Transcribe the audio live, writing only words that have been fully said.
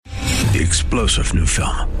The explosive new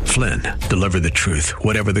film, Flynn, deliver the truth,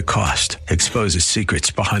 whatever the cost, exposes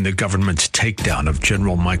secrets behind the government's takedown of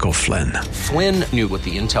General Michael Flynn. Flynn knew what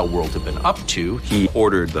the intel world had been up to. He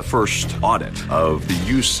ordered the first audit of the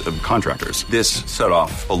use of contractors. This set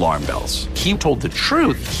off alarm bells. He told the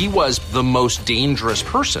truth. He was the most dangerous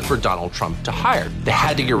person for Donald Trump to hire. They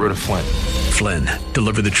had to get rid of Flynn. Flynn,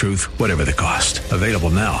 deliver the truth, whatever the cost. Available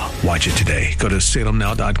now. Watch it today. Go to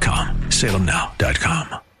salemnow.com.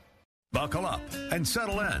 salemnow.com. Buckle up and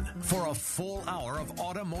settle in for a full hour of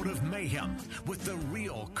automotive mayhem with the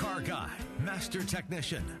real car guy, master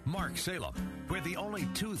technician Mark Salem, where the only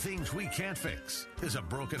two things we can't fix is a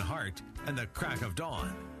broken heart and the crack of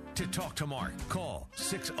dawn. To talk to Mark, call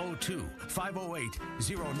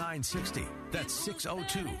 602-508-0960. That's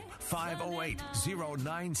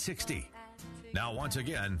 602-508-0960. Now, once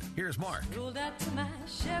again, here's Mark.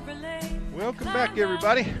 Welcome back,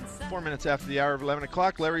 everybody. 4 minutes after the hour of 11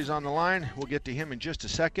 o'clock. Larry's on the line. We'll get to him in just a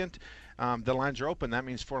second. The lines are open. That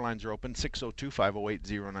means 4 lines are open.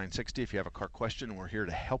 602-508-0960. If you have a car question, we're here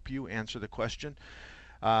to help you answer the question.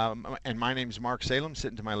 And my name's Mark Salem.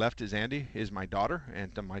 Sitting to my left is Andy, is my daughter.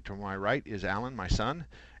 And to my right is Alan, my son.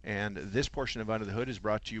 And this portion of Under the Hood is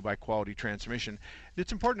brought to you by Quality Transmission.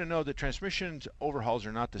 It's important to know that transmissions overhauls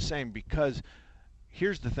are not the same because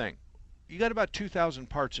here's the thing. You got about 2,000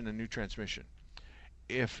 parts in a new transmission.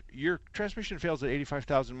 If your transmission fails at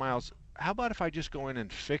 85,000 miles, how about if I just go in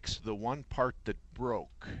and fix the one part that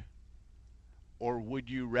broke? Or would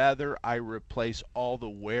you rather I replace all the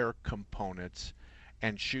wear components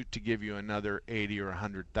and shoot to give you another 80 or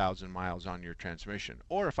 100,000 miles on your transmission?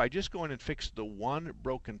 Or if I just go in and fix the one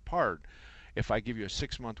broken part, if I give you a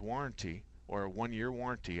 6-month warranty or a 1-year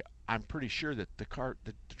warranty, I'm pretty sure that the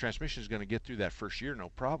transmission is going to get through that first year no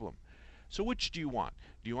problem. So which do you want?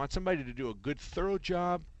 Do you want somebody to do a good thorough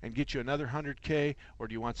job and get you another 100K, or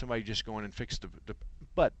do you want somebody to just go in and fix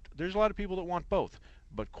but there's a lot of people that want both.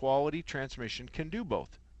 But Quality Transmission can do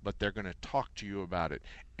both. But they're going to talk to you about it,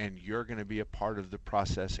 and you're going to be a part of the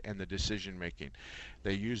process and the decision making.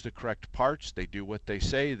 They use the correct parts, they do what they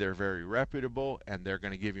say, they're very reputable, and they're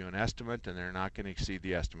going to give you an estimate, and they're not going to exceed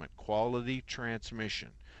the estimate. Quality Transmission,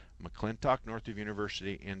 McClintock, north of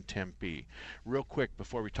University in Tempe. Real quick,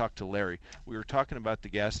 before we talk to Larry, we were talking about the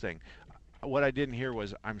gas thing. What I didn't hear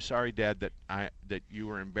was, I'm sorry, Dad, that you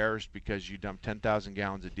were embarrassed because you dumped 10,000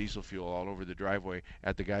 gallons of diesel fuel all over the driveway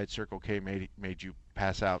at the guy at Circle K made you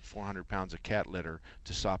pass out 400 pounds of cat litter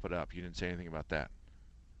to sop it up. You didn't say anything about that.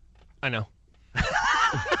 I know.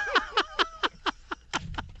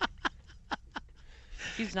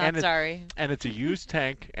 He's not sorry. And it's a used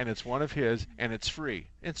tank, and it's one of his, and it's free.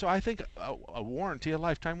 And so I think a warranty, a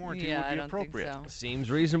lifetime warranty, would be appropriate. Think so.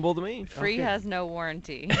 Seems reasonable to me. Free has no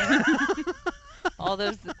warranty. All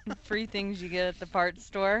those free things you get at the parts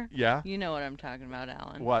store. Yeah. You know what I'm talking about,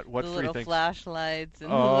 Alan. What the free little things? Flashlights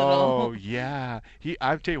and the little. Yeah.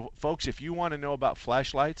 I tell you, folks, if you want to know about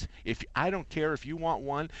flashlights, I don't care if you want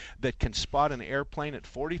one that can spot an airplane at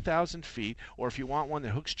 40,000 feet, or if you want one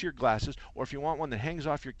that hooks to your glasses, or if you want one that hangs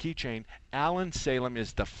off your keychain, Alan Salem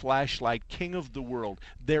is the flashlight king of the world.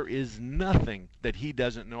 There is nothing that he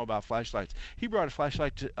doesn't know about flashlights. He brought a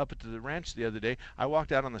flashlight up to the ranch the other day. I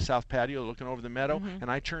walked out on the south patio looking over the meadow,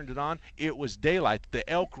 and I turned it on. It was daylight. The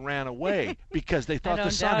elk ran away because they thought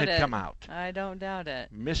the sun had come out. I don't doubt it.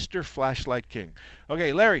 Mr. Flashlight King.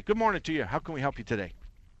 Okay, Larry, good morning to you. How can we help you today?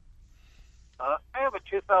 I have a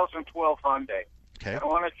 2012 Hyundai. Okay. I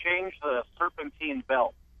want to change the serpentine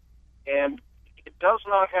belt, and it does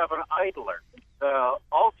not have an idler. The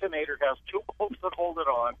alternator has 2 bolts that hold it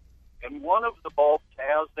on, and one of the bolts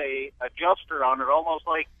has a adjuster on it, almost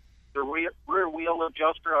like the rear wheel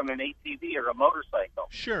adjuster on an ATV or a motorcycle.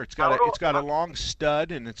 Sure, it's got a long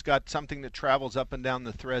stud, and it's got something that travels up and down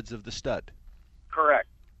the threads of the stud. Correct.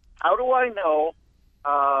 How do I know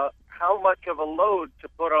how much of a load to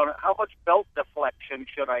put on it? How much belt deflection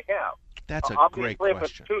should I have? That's a great question. Obviously, if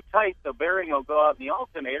it's too tight, the bearing will go out in the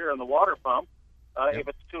alternator and the water pump. If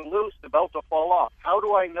it's too loose, the belt will fall off. How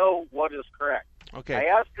do I know what is correct? Okay. I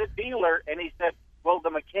asked the dealer, and he said, well, the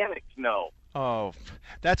mechanics know. Oh,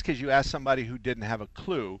 that's because you asked somebody who didn't have a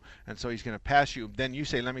clue, and so he's going to pass you. Then you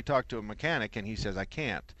say, let me talk to a mechanic, and he says, I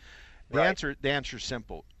can't. The answer is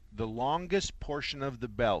simple. The longest portion of the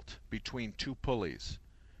belt between 2 pulleys,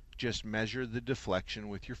 just measure the deflection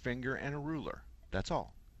with your finger and a ruler. That's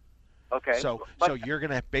all. Okay. So you're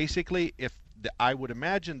going to basically, I would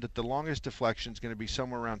imagine that the longest deflection is going to be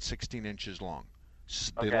somewhere around 16 inches long,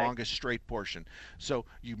 the longest straight portion. So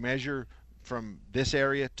you measure from this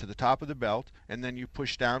area to the top of the belt, and then you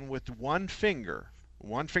push down with one finger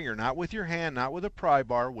one finger, not with your hand, not with a pry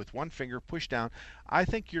bar, with one finger, push down. I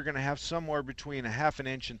think you're going to have somewhere between 1/2 an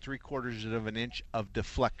inch and 3/4 of an inch of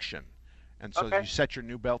deflection. And so you set your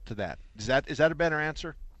new belt to that. Is that a better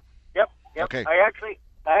answer? Yep. Okay. I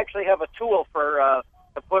actually have a tool for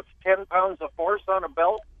to put 10 pounds of force on a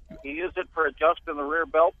belt. You use it for adjusting the rear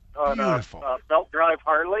belt on a belt drive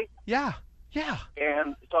Harley. Yeah.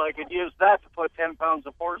 And so I could use that to put 10 pounds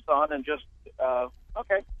of force on and just,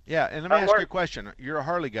 okay. Yeah, and let me ask you a question. You're a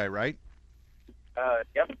Harley guy, right?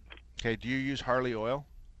 Yep. Okay, do you use Harley oil?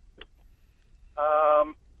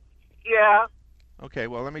 Yeah. Okay,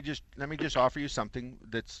 well, let me just offer you something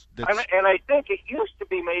that's And I think it used to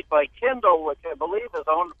be made by Kendall, which I believe is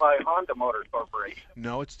owned by Honda Motor Corporation.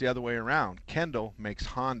 No, it's the other way around. Kendall makes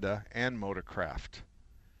Honda and Motorcraft.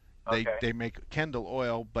 They make Kendall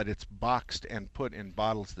oil, but it's boxed and put in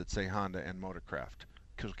bottles that say Honda and Motorcraft.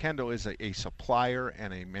 Because Kendall is a supplier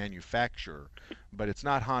and a manufacturer, but it's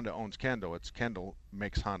not Honda owns Kendall. It's Kendall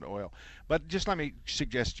makes Honda oil. But just let me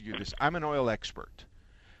suggest to you this. I'm an oil expert.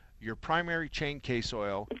 Your primary chain case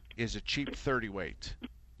oil is a cheap 30 weight.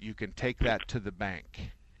 You can take that to the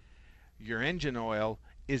bank. Your engine oil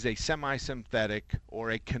is a semi-synthetic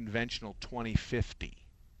or a conventional 2050.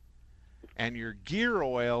 And your gear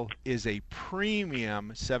oil is a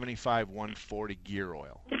premium 75-140 gear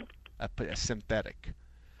oil, a synthetic.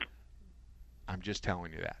 I'm just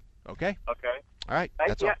telling you that. Okay? Okay. All right. I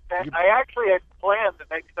actually had planned the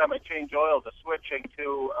next time I change oil to switching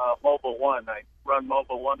to Mobil 1. I run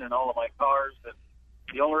Mobil 1 in all of my cars, and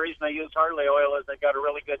the only reason I use Harley oil is I got a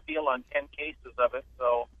really good deal on 10 cases of it,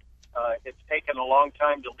 so it's taken a long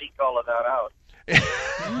time to leak all of that out.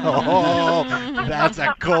 Oh, that's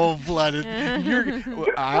a cold-blooded.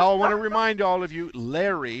 I want to remind all of you,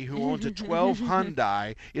 Larry, who owns a 12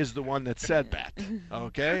 Hyundai, is the one that said that.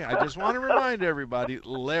 Okay? I just want to remind everybody,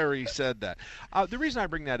 Larry said that. The reason I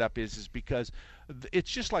bring that up is because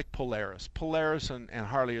it's just like Polaris. Polaris and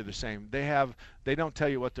Harley are the same. They don't tell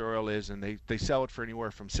you what their oil is, and they sell it for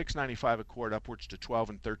anywhere from $6.95 a quart upwards to $12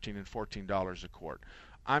 and $13 and $14 a quart.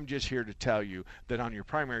 I'm just here to tell you that on your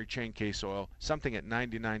primary chain case oil, something at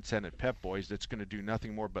 99 cents at Pep Boys that's going to do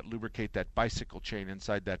nothing more but lubricate that bicycle chain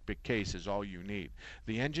inside that big case is all you need.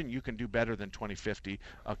 The engine, you can do better than 2050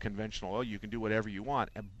 conventional oil. You can do whatever you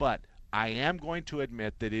want. But I am going to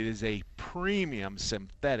admit that it is a premium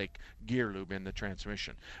synthetic gear lube in the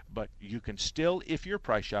transmission. But you can still, if you're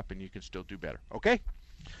price shopping, you can still do better. Okay?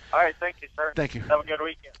 All right. Thank you, sir. Thank you. Have a good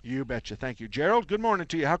weekend. You betcha. Thank you. Gerald, good morning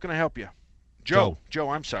to you. How can I help you? Joe,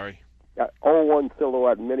 I'm sorry. Got 01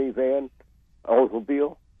 Silhouette minivan,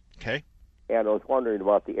 Oldsmobile. Okay. And I was wondering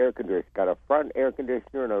about the air conditioner. Got a front air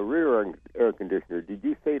conditioner and a rear air conditioner. Did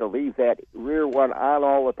you say to leave that rear one on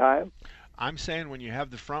all the time? I'm saying when you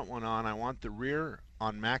have the front one on, I want the rear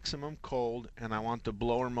on maximum cold, and I want the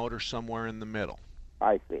blower motor somewhere in the middle.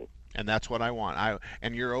 I see. And that's what I want.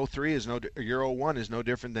 And your 03 is your 01 is no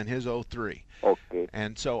different than his 03. Okay.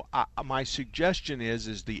 And so my suggestion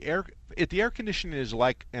is the air conditioning is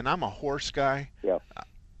like, and I'm a horse guy. Yeah.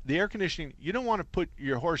 The air conditioning, you don't want to put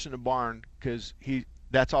your horse in a barn because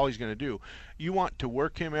that's all he's going to do. You want to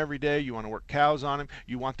work him every day. You want to work cows on him.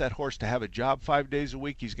 You want that horse to have a job 5 days a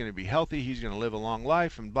week. He's going to be healthy. He's going to live a long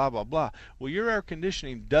life and blah, blah, blah. Well, your air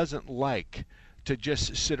conditioning doesn't like to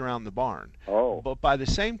just sit around the barn. Oh. But by the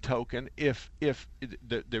same token, if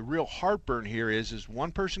the real heartburn here is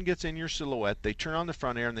one person gets in your Silhouette, they turn on the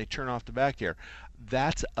front air and they turn off the back air.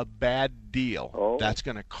 That's a bad deal. Oh. That's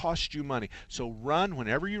going to cost you money. So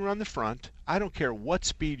whenever you run the front, I don't care what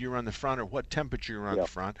speed you run the front or what temperature you run the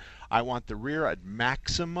front, I want the rear at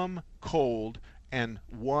maximum cold, and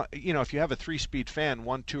if you have a 3-speed fan,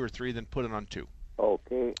 1, 2, or 3, then put it on 2.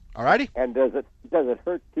 Okay. All righty? And does it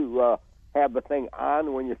hurt to have the thing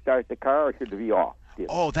on when you start the car, or should it be off?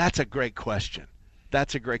 Oh, that's a great question.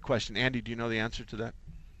 Andy, do you know the answer to that?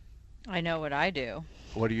 I know what I do.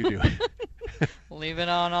 What do you do? Leave it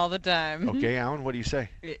on all the time. Okay, Alan, what do you say?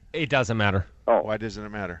 It doesn't matter. Oh. Why doesn't it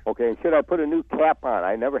matter? Okay, and should I put a new cap on?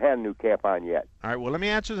 I never had a new cap on yet. All right, well, let me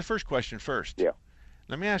answer the first question first. Yeah.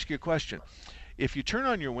 Let me ask you a question. If you turn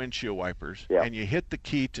on your windshield wipers and you hit the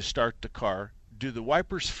key to start the car, do the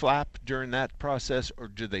wipers flap during that process, or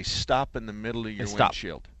do they stop in the middle of your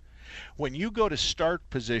windshield? When you go to start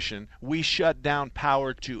position, we shut down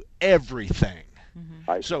power to everything.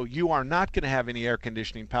 Mm-hmm. So you are not going to have any air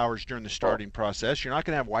conditioning powers during the starting process. You're not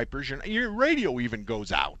going to have wipers. Your radio even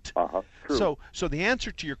goes out. True. So the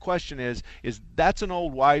answer to your question is that's an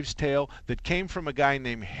old wives' tale that came from a guy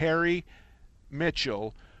named Harry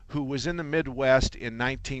Mitchell, who was in the Midwest in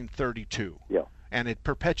 1932. Yeah. and it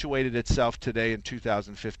perpetuated itself today in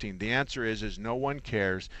 2015. The answer is no one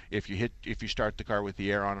cares if you start the car with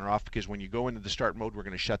the air on or off, because when you go into the start mode, we're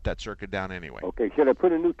going to shut that circuit down anyway. Okay, should I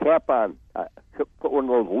put a new cap on? Put one of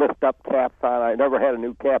those lift-up caps on. I never had a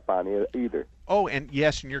new cap on either. Oh, and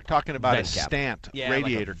yes, and you're talking about Vent a cap. Stant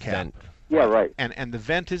radiator cap. Vent. Yeah, right. And the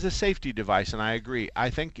vent is a safety device, and I agree. I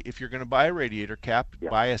think if you're going to buy a radiator cap,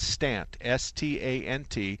 buy a Stant,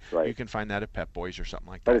 S-T-A-N-T. Right. You can find that at Pep Boys or something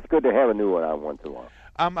like But that. it's good to have a new one on once in a while.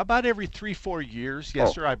 About every 3-4 years.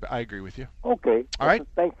 Yes, sir, I agree with you. Okay. All right.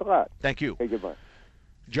 Thanks a lot. Thank you. Okay, goodbye.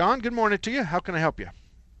 John, good morning to you. How can I help you?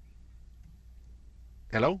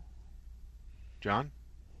 Hello? John?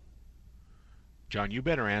 John, you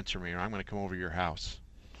better answer me or I'm going to come over to your house.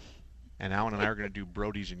 And Alan and I are going to do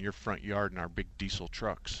Brody's in your front yard in our big diesel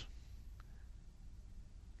trucks.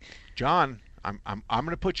 John, I'm going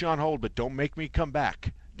to put you on hold, but don't make me come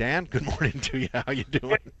back. Dan, good morning to you. How you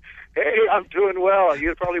doing? Hey, I'm doing well.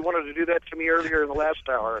 You probably wanted to do that to me earlier in the last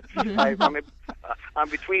hour. I'm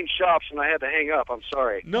between shops and I had to hang up. I'm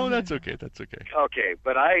sorry. No, that's okay. That's okay. Okay,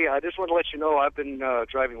 but I just want to let you know I've been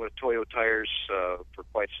driving with Toyo tires for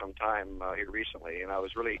quite some time here recently, and I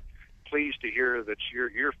was really pleased to hear that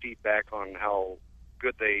your feedback on how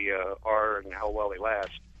good they are and how well they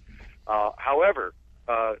last. However,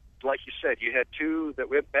 like you said, you had two that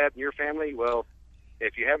went bad in your family. Well,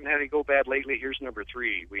 if you haven't had any go bad lately, here's number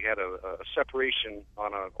 3. We had a separation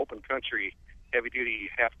on an open country heavy-duty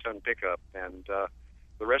half-ton pickup, and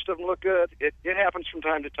the rest of them look good. It happens from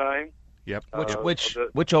time to time. Yep.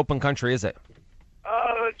 Which open country is it?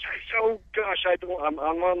 So gosh, I'm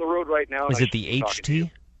on the road right now. Is it the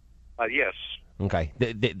HT? Yes. Okay.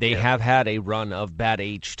 They have had a run of bad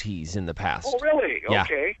HTs in the past. Oh, really? Yeah.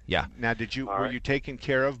 Okay. Yeah. Now, were you taken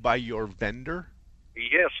care of by your vendor?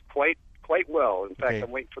 Yes, quite well. In fact, Okay. I'm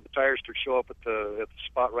waiting for the tires to show up at the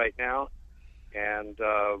spot right now, and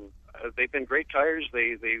they've been great tires.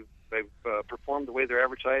 They've performed the way they're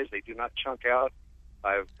advertised. They do not chunk out.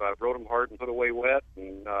 I've rode them hard and put away wet,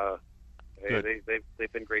 and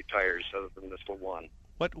they've been great tires, other than this little one.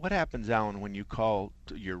 What happens, Alan, when you call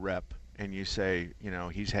your rep and you say,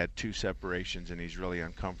 he's had 2 separations and he's really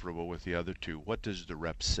uncomfortable with the other 2? What does the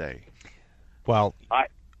rep say? Well,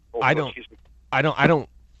 I don't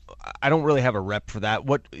really have a rep for that.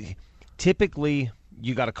 Typically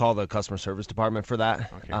you got to call the customer service department for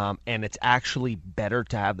that. Okay. And it's actually better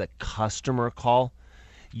to have the customer call.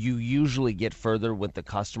 You usually get further with the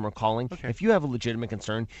customer calling. Okay. If you have a legitimate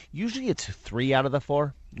concern, usually it's 3 out of the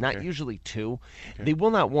 4, not usually 2. Okay. They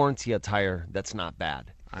will not warranty a tire that's not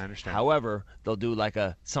bad. I understand. However,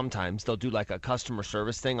 sometimes they'll do like a customer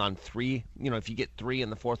service thing on 3. If you get 3 and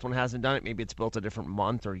the 4th one hasn't done it, maybe it's built a different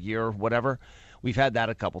month or year or whatever. We've had that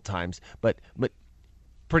a couple times, but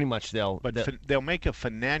pretty much they'll make a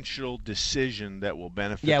financial decision that will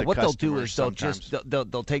benefit. Yeah, the what they'll do customer is sometimes.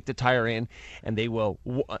 they'll take the tire in and they will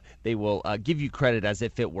give you credit as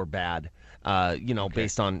if it were bad.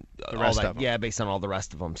 Based on The all rest that. of 'em. Yeah, based on all the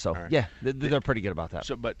rest of them. So All right. yeah, they're pretty good about that.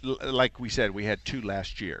 So, but like we said, we had 2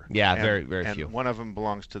 last year. Yeah, and, very, very and few. one of them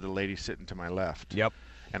belongs to the lady sitting to my left. Yep.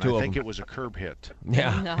 And 2 I of think them. it was a curb hit.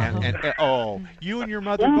 Yeah. No. And you and your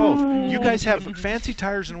mother both. You guys have fancy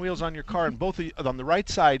tires and wheels on your car, and both on the right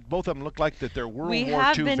side, both of them look like that they're World We War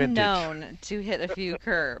have II been vintage. known to hit a few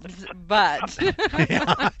curbs, but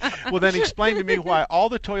Yeah. Well, then explain to me why all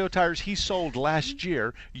the Toyo tires he sold last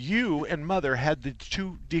year, you and Mother had the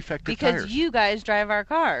 2 defective because tires. you guys drive our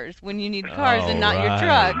cars when you need cars and not All your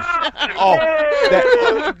right. trucks.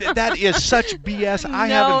 Oh, that is such BS. I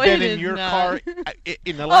No, haven't been it in is your not. car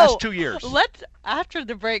in the last 2 years. Let's, after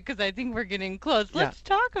the break, because I think we're getting close, let's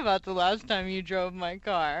talk about the last time you drove my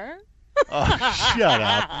car. Oh, shut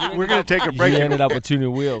up. We're going to take a break. You ended up with 2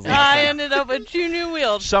 new wheels. I ended up with 2 new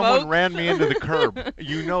wheels. Someone folks. ran me into the curb.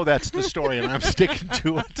 You know that's the story, and I'm sticking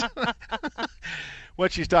to it.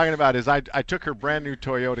 What she's talking about is I took her brand new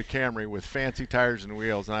Toyota Camry with fancy tires and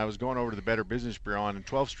wheels, and I was going over to the Better Business Bureau on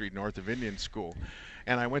 12th Street north of Indian School.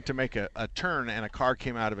 And I went to make a turn, and a car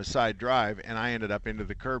came out of a side drive, and I ended up into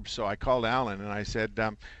the curb. So I called Alan, and I said,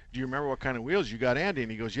 do you remember what kind of wheels you got, Andy?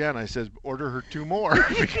 And he goes, yeah. And I says, order her 2 more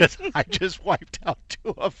because I just wiped out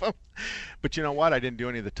 2 of them. But you know what? I didn't do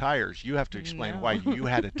any of the tires. You have to explain why you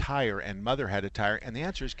had a tire and Mother had a tire. And the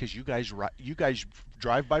answer is because you guys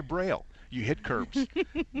drive by Braille. You hit curbs.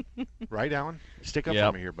 Right, Alan? Stick up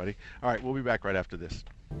for me here, buddy. All right, we'll be back right after this.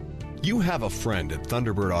 You have a friend at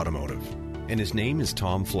Thunderbird Automotive, and his name is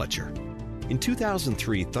Tom Fletcher. In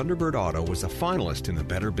 2003, Thunderbird Auto was a finalist in the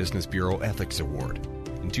Better Business Bureau Ethics Award.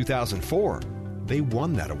 In 2004, they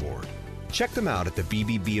won that award. Check them out at the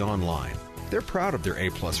BBB online. They're proud of their A+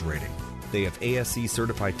 rating. They have ASE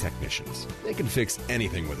certified technicians. They can fix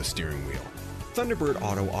anything with a steering wheel. Thunderbird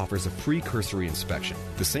Auto offers a free cursory inspection,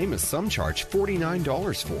 the same as some charge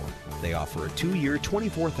 $49 for. They offer a 2-year,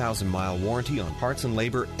 24,000-mile warranty on parts and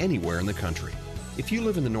labor anywhere in the country. If you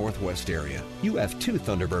live in the Northwest area, you have 2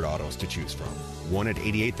 Thunderbird Autos to choose from. One at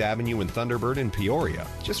 88th Avenue in Thunderbird in Peoria,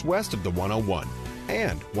 just west of the 101.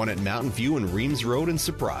 And one at Mountain View and Reams Road in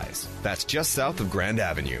Surprise. That's just south of Grand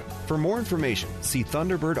Avenue. For more information, see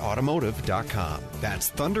ThunderbirdAutomotive.com.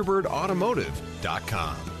 That's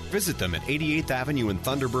ThunderbirdAutomotive.com. Visit them at 88th Avenue in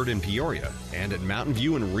Thunderbird in Peoria and at Mountain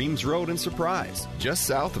View and Reams Road in Surprise, just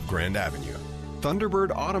south of Grand Avenue.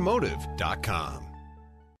 ThunderbirdAutomotive.com.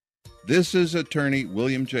 This is attorney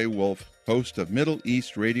William J. Wolf, host of Middle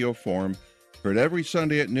East Radio Forum, heard every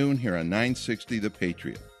Sunday at noon here on 960 The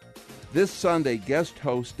Patriot. This Sunday, guest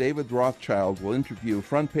host David Rothschild will interview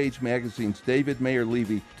Front Page Magazine's David Mayer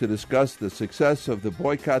Levy to discuss the success of the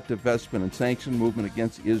boycott, divestment, and sanction movement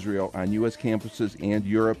against Israel on U.S. campuses and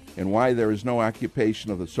Europe, and why there is no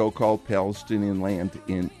occupation of the so-called Palestinian land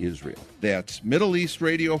in Israel. That's Middle East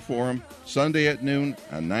Radio Forum, Sunday at noon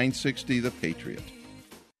on 960 The Patriot.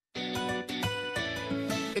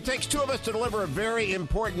 It takes 2 of us to deliver a very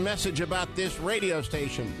important message about this radio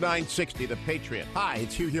station, 960 The Patriot. Hi,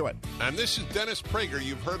 it's Hugh Hewitt. And this is Dennis Prager.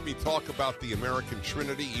 You've heard me talk about the American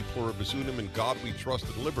Trinity, E Pluribus Unum, in God We Trust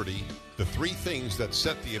and Liberty, the 3 things that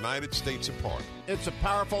set the United States apart. It's a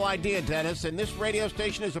powerful idea, Dennis, and this radio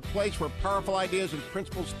station is a place where powerful ideas and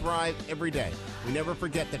principles thrive every day. We never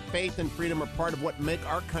forget that faith and freedom are part of what make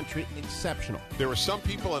our country exceptional. There are some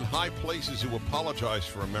people in high places who apologize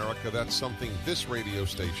for America. That's something this radio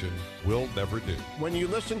station will never do. When you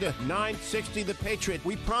listen to 960 The Patriot,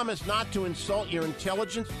 we promise not to insult your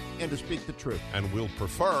intelligence and to speak the truth. And we'll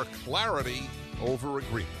prefer clarity over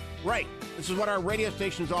agreement. Right. This is what our radio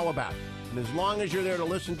station is all about. And as long as you're there to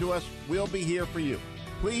listen to us, we'll be here for you.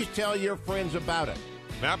 Please tell your friends about it.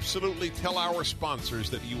 Absolutely tell our sponsors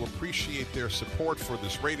that you appreciate their support for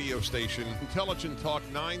this radio station, Intelligent Talk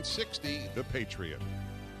 960, The Patriot.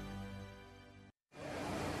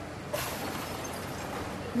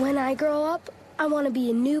 When I grow up, I want to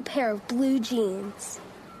be a new pair of blue jeans.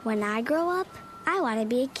 When I grow up, I want to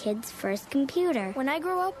be a kid's first computer. When I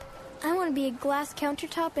grow up, I want to be a glass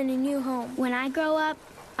countertop in a new home. When I grow up,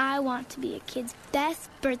 I want to be a kid's best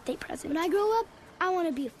birthday present. When I grow up, I want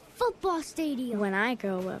to be a football stadium. When I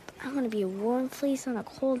grow up, I want to be a warm fleece on a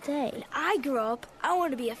cold day. When I grow up, I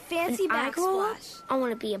want to be a fancy backsplash. I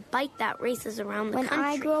want to be a bike that races around the country. When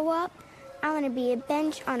I grow up, I want to be a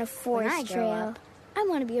bench on a forest trail. I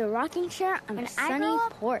want to be a rocking chair on a sunny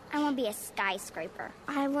porch. I want to be a skyscraper.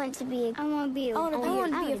 I want to be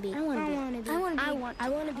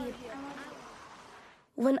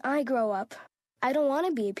When I grow up, I don't want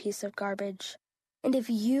to be a piece of garbage. And if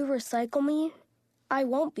you recycle me, I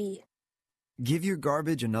won't be. Give your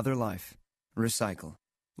garbage another life. Recycle.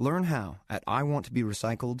 Learn how at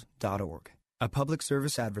iwanttoberecycled.org. A public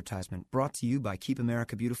service advertisement brought to you by Keep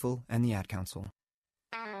America Beautiful and the Ad Council.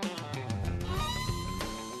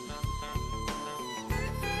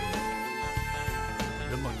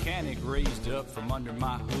 The mechanic raised up from under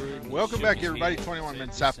my hood. Welcome back, everybody. 21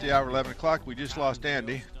 minutes after the hour, 11 o'clock. We just lost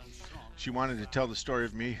Andy. She wanted to tell the story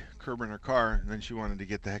of me curbing her car, and then she wanted to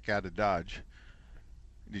get the heck out of Dodge.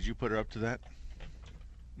 Did you put her up to that?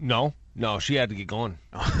 No, she had to get going.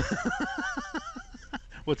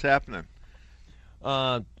 What's happening?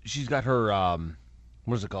 She's got her,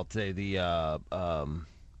 what is it called today? The,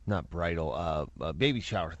 not bridal, baby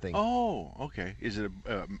shower thing. Oh, okay. Is it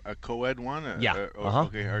a co-ed one? Yeah.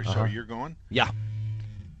 Okay. So you're going? Yeah.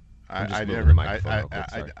 I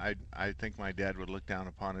think my dad would look down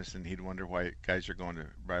upon us and he'd wonder why guys are going to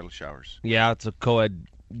bridal showers. Yeah, it's a co-ed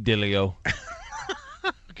dealio.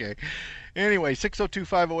 Okay. Anyway,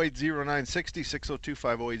 602-508-0960,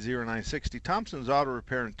 602-508-0960. Thompson's Auto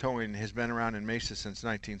Repair and Towing has been around in Mesa since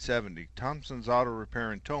 1970. Thompson's Auto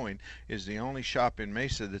Repair and Towing is the only shop in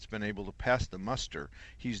Mesa that's been able to pass the muster.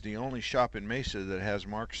 He's the only shop in Mesa that has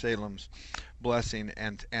Mark Salem's blessing,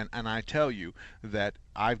 and I tell you that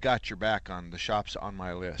I've got your back on the shops on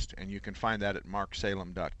my list, and you can find that at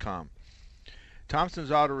marksalem.com.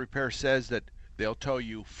 Thompson's Auto Repair says that they'll tow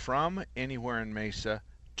you from anywhere in Mesa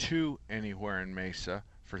to anywhere in Mesa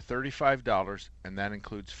for $35, and that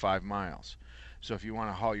includes 5 miles. So if you want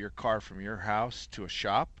to haul your car from your house to a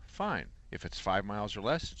shop, fine. If it's 5 miles or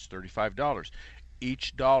less, it's $35.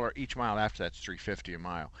 Each mile after that's $3.50 a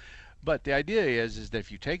mile. But the idea is that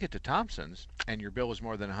if you take it to Thompson's and your bill is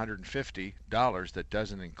more than $150, that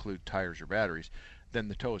doesn't include tires or batteries, then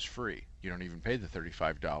the tow is free. You don't even pay the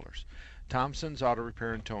 $35. Thompson's Auto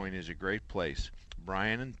Repair and Towing is a great place.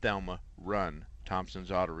 Brian and Thelma run Thompson's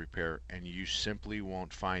Auto Repair, and you simply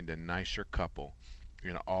won't find a nicer couple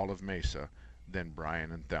in all of Mesa than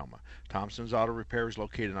Brian and Thelma. Thompson's Auto Repair is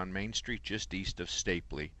located on Main Street just east of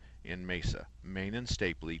Stapley in Mesa. Main and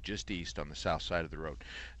Stapley just east on the south side of the road.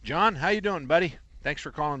 John, how you doing, buddy? Thanks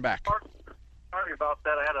for calling back. Sorry about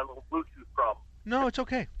that. I had a little Bluetooth problem. No, it's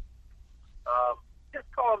okay. Just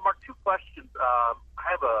calling, Mark, two questions. I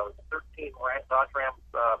have a 13 Dodge Ram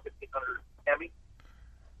 1500 Hemi.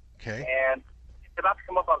 Okay. And it's about to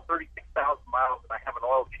come up on 36,000 miles, and I have an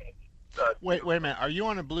oil change. Wait a minute. Are you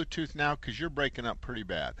on a Bluetooth now? Because you're breaking up pretty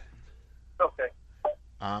bad. Okay.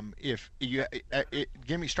 If you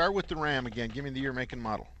start with the Ram again. Give me the year, make, and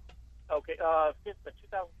model. Okay. It's the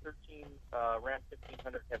 2013 Ram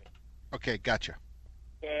 1500 Hemi. Okay, gotcha.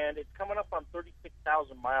 And it's coming up on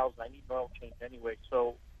 36,000 miles, and I need an oil change anyway.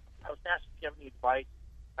 So I was asking if you have any advice.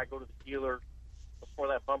 I go to the dealer before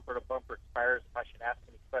that bumper-to-bumper expires, if I should ask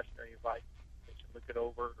any question or any advice. They should look it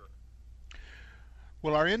over.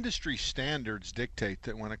 Well, our industry standards dictate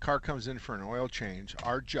that when a car comes in for an oil change,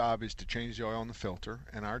 our job is to change the oil in the filter,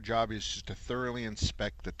 and our job is just to thoroughly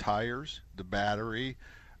inspect the tires, the battery,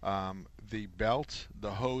 the belts,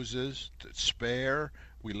 the hoses, the spare.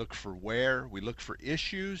 We look for wear. We look for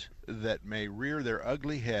issues that may rear their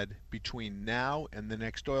ugly head between now and the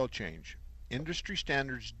next oil change. Industry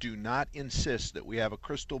standards do not insist that we have a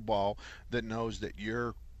crystal ball that knows that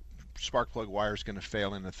your spark plug wire is going to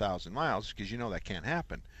fail in 1,000 miles, because you know that can't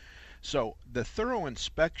happen. So the thorough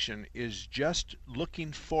inspection is just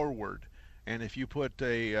looking forward. And if you put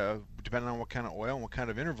depending on what kind of oil and what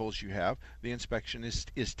kind of intervals you have, the inspection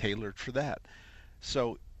is tailored for that.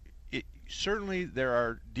 So certainly there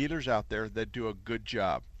are dealers out there that do a good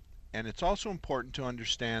job. And it's also important to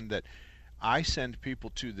understand that I send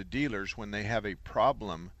people to the dealers when they have a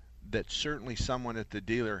problem that certainly someone at the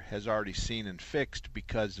dealer has already seen and fixed,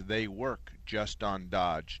 because they work just on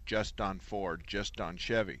Dodge, just on Ford, just on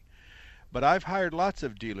Chevy. But I've hired lots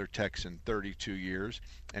of dealer techs in 32 years,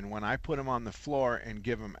 and when I put them on the floor and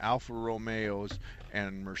give them Alfa Romeos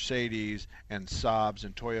and Mercedes and Saabs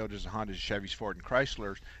and Toyotas and Hondas, Chevys, Ford, and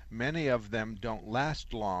Chryslers, many of them don't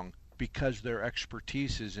last long because their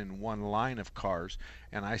expertise is in one line of cars.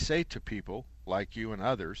 And I say to people like you and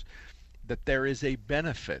others that there is a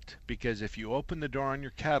benefit, because if you open the door on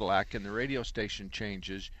your Cadillac and the radio station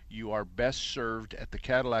changes, you are best served at the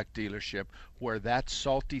Cadillac dealership, where that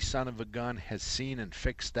salty son of a gun has seen and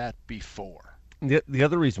fixed that before. The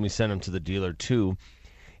other reason we send them to the dealer too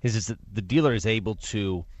is that the dealer is able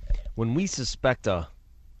to, when we suspect a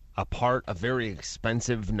part, a very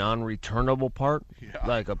expensive non-returnable part,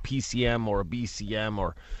 like a PCM or a BCM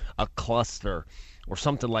or a cluster or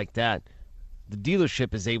something like that, the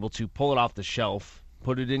dealership is able to pull it off the shelf,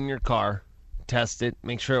 put it in your car, test it,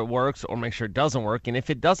 make sure it works or make sure it doesn't work, and if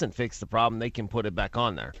it doesn't fix the problem, they can put it back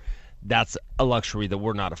on there. That's a luxury that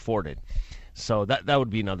we're not afforded. So that would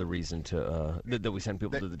be another reason to that we send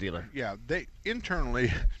people to the dealer. Yeah, they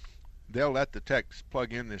internally they'll let the techs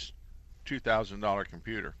plug in this $2,000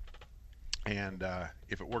 computer, and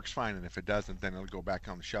if it works fine, and if it doesn't, then it'll go back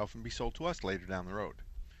on the shelf and be sold to us later down the road.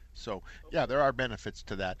 So yeah, there are benefits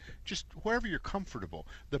to that. Just wherever you're comfortable.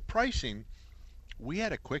 The pricing, we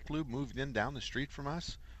had a Quick Lube moved in down the street from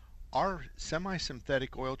us. Our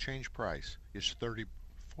semi-synthetic oil change price is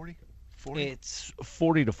 40. It's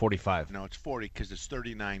 40 to 45. No, it's 40 because it's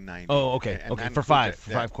 $39.90. Oh, okay. And okay, for five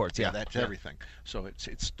quarts, yeah. That's everything. So it's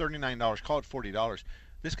 $39. Call it $40.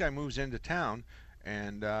 This guy moves into town,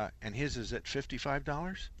 and his is at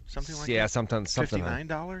 $55, something like that. Yeah, something.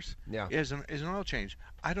 $59. Yeah. Is an oil change.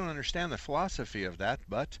 I don't understand the philosophy of that,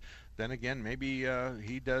 but then again, maybe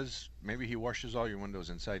he does. Maybe he washes all your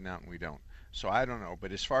windows inside and out, and we don't. So I don't know.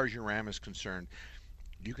 But as far as your Ram is concerned,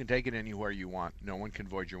 you can take it anywhere you want. No one can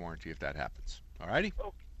void your warranty if that happens. All righty?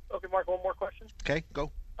 Okay, Mark, one more question. Okay,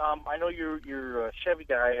 go. I know you're a Chevy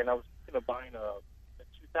guy, and I was thinking of buying a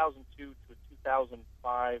 2002 to a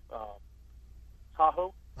 2005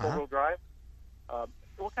 Tahoe, four-wheel drive.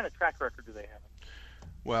 What kind of track record do they have?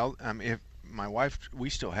 Well, if my wife,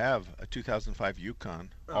 we still have a 2005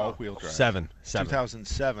 Yukon all-wheel drive.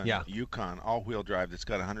 2007 Yukon all-wheel drive that's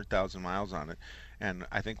got 100,000 miles on it, and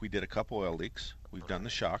I think we did a couple oil leaks. We've done the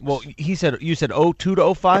shocks. Well, you said 02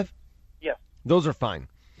 to 05? Yes. Those are fine.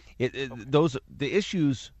 The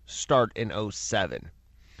issues start in 07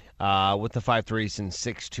 with the 5.3s and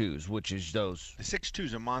 6.2s, which is those. The 6.2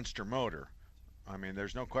 is a monster motor. I mean,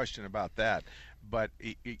 there's no question about that. But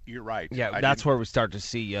you're right. Yeah, that's where we start to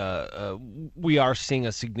see. We are seeing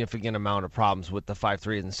a significant amount of problems with the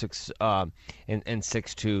 5.3 and 6 and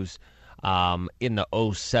 6.2s. in the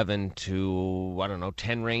 07 to, I don't know,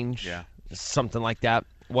 10 range. Yeah. Something like that.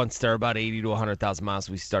 Once they're about 80 to 100,000 miles,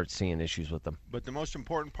 we start seeing issues with them. But the most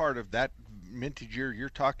important part of that mintage year you're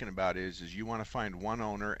talking about is you want to find one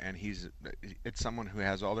owner, and it's someone who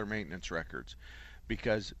has all their maintenance records.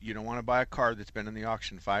 Because you don't want to buy a car that's been in the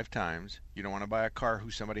auction 5 times. You don't want to buy a car who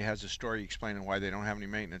somebody has a story explaining why they don't have any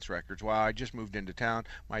maintenance records. Well, I just moved into town.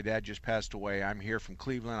 My dad just passed away. I'm here from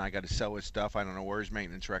Cleveland. I got to sell his stuff. I don't know where his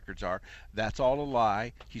maintenance records are. That's all a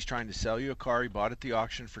lie. He's trying to sell you a car he bought at the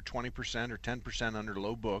auction for 20% or 10% under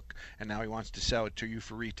low book, and now he wants to sell it to you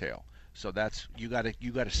for retail. So that's you got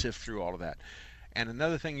to sift through all of that. And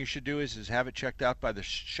another thing you should do is have it checked out by the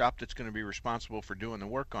shop that's going to be responsible for doing the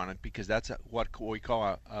work on it, because that's what we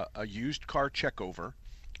call a used car checkover.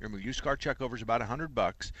 A used car checkover is about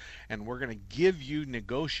 $100, and we're going to give you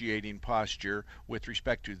negotiating posture with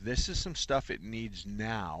respect to this is some stuff it needs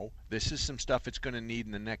now. This is some stuff it's going to need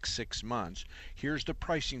in the next 6 months. Here's the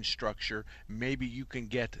pricing structure. Maybe you can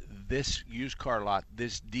get this used car lot,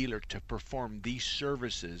 this dealer, to perform these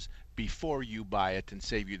services before you buy it and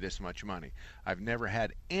save you this much money. I've never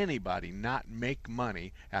had anybody not make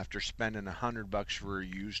money after spending $100 for a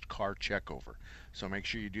used car checkover. So make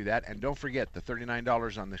sure you do that. And don't forget, the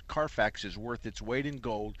 $39 on the Carfax is worth its weight in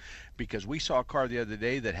gold, because we saw a car the other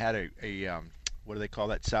day that had a what do they call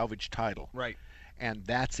that, salvage title. Right. And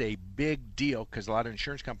that's a big deal, because a lot of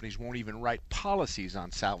insurance companies won't even write policies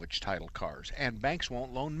on salvage title cars, and banks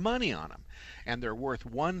won't loan money on them, and they're worth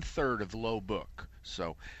 1/3 of low book.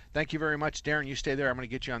 So thank you very much, Darren. You stay there. I'm going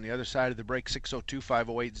to get you on the other side of the break,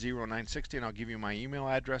 602-508-0960, and I'll give you my email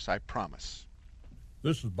address, I promise.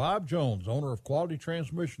 This is Bob Jones, owner of Quality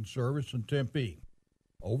Transmission Service in Tempe.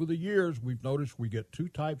 Over the years, we've noticed we get 2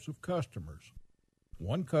 types of customers.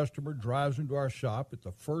 One customer drives into our shop at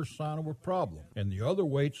the first sign of a problem, and the other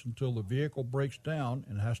waits until the vehicle breaks down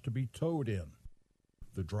and has to be towed in.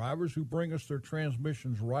 The drivers who bring us their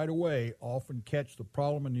transmissions right away often catch the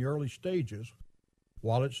problem in the early stages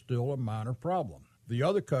while it's still a minor problem. The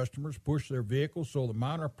other customers push their vehicles so the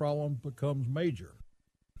minor problem becomes major.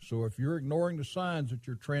 So if you're ignoring the signs that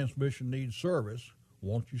your transmission needs service,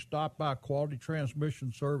 won't you stop by Quality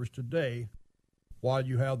Transmission Service today while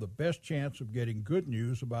you have the best chance of getting good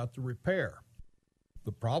news about the repair?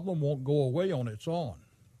 The problem won't go away on its own.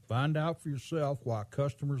 Find out for yourself why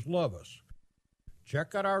customers love us.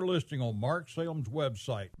 Check out our listing on Mark Salem's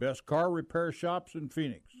website, Best Car Repair Shops in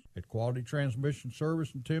Phoenix. At Quality Transmission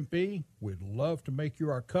Service in Tempe, we'd love to make you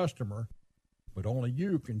our customer, but only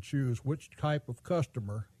you can choose which type of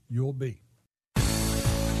customer you'll be.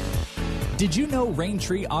 Did you know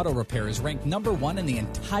Raintree Auto Repair is ranked #1 in the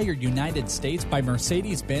entire United States by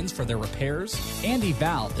Mercedes-Benz for their repairs? Andy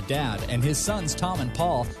Val, the dad, and his sons Tom and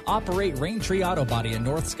Paul operate Raintree Auto Body in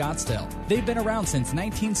North Scottsdale. They've been around since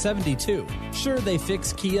 1972. Sure, they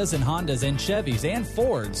fix Kias and Hondas and Chevys and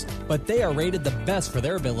Fords, but they are rated the best for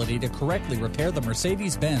their ability to correctly repair the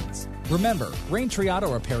Mercedes-Benz. Remember, Raintree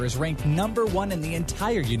Auto Repair is ranked #1 in the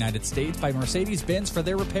entire United States by Mercedes-Benz for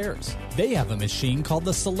their repairs. They have a machine called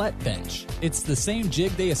the Select Bench. It's the same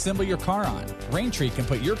jig they assemble your car on. Raintree can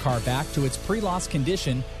put your car back to its pre-loss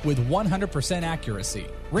condition with 100% accuracy.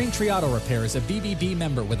 Raintree Auto Repair is a BBB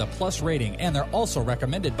member with a plus rating, and they're also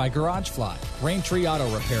recommended by GarageFly. Raintree Auto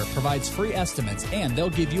Repair provides free estimates, and they'll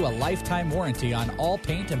give you a lifetime warranty on all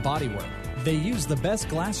paint and bodywork. They use the best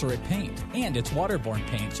Glasserit paint, and it's waterborne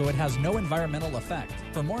paint, so it has no environmental effect.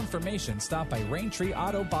 For more information, stop by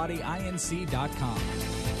RaintreeAutoBodyInc.com.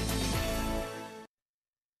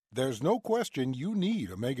 There's no question you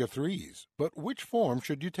need omega-3s, but which form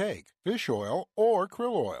should you take, fish oil or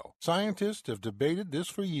krill oil? Scientists have debated this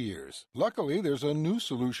for years. Luckily, there's a new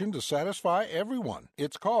solution to satisfy everyone.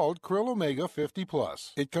 It's called Krill Omega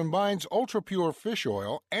 50+. It combines ultra-pure fish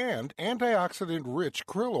oil and antioxidant-rich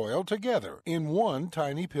krill oil together in one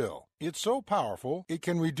tiny pill. It's so powerful, it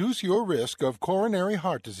can reduce your risk of coronary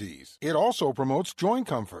heart disease. It also promotes joint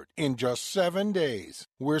comfort in just 7 days.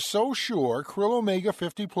 We're so sure Krill Omega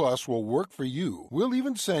 50+ will work for you, we'll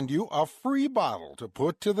even send you a free bottle to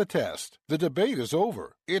put to the test. The debate is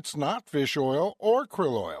over. It's not fish oil or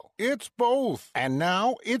krill oil. It's both. And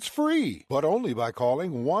now it's free, but only by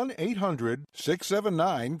calling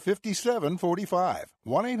 1-800-679-5745.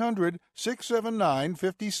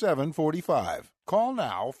 1-800-679-5745. Call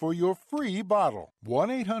now for your free bottle.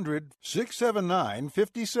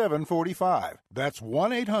 1-800-679-5745. That's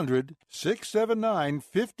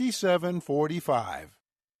 1-800-679-5745.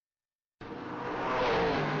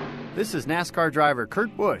 This is NASCAR driver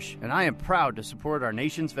Kurt Busch, and I am proud to support our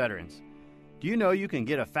nation's veterans. Do you know you can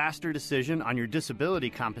get a faster decision on your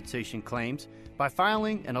disability compensation claims by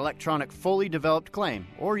filing an electronic fully developed claim,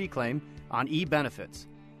 or e-claim, on eBenefits?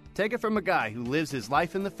 Take it from a guy who lives his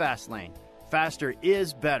life in the fast lane. Faster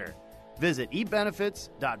is better. Visit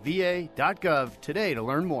ebenefits.va.gov today to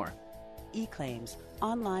learn more. E-claims,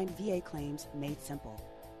 online VA claims made simple.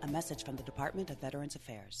 A message from the Department of Veterans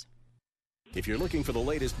Affairs. If you're looking for the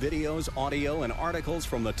latest videos, audio, and articles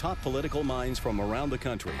from the top political minds from around the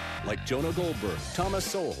country, like Jonah Goldberg, Thomas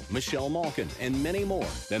Sowell, Michelle Malkin, and many more,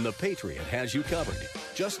 then The Patriot has you covered.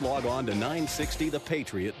 Just log on to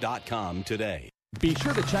 960thepatriot.com today. Be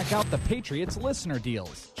sure to check out The Patriot's listener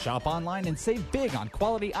deals. Shop online and save big on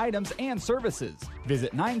quality items and services.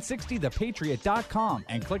 Visit 960thepatriot.com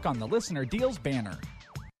and click on the listener deals banner.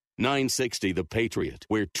 960 The Patriot,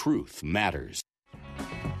 where truth matters.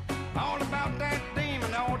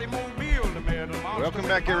 Welcome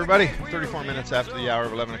back, everybody. 34 minutes after the hour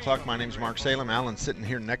of 11 o'clock. My name's Mark Salem. Alan's sitting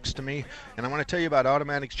here next to me, and I want to tell you about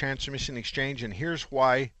Automatic Transmission Exchange, and here's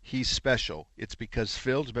why he's special. It's because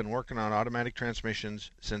Phil's been working on automatic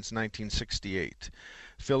transmissions since 1968.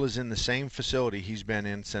 Phil is in the same facility he's been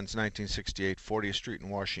in since 1968, 40th Street in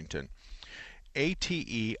Washington.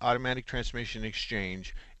 ATE, Automatic Transmission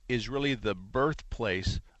Exchange, is really the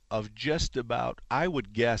birthplace of just about, I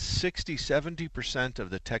would guess, 60-70% of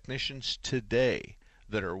the technicians today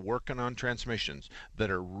that are working on transmissions,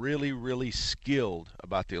 that are really, really skilled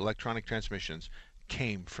about the electronic transmissions,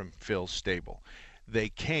 came from Phil's stable. They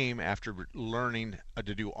came after learning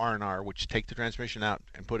to do R&R, which take the transmission out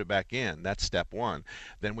and put it back in. That's step one.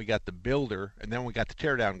 Then we got the builder, and then we got the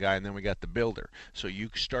teardown guy, and then we got the builder. So you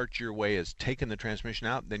start your way as taking the transmission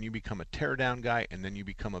out, then you become a teardown guy, and then you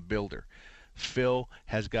become a builder. Phil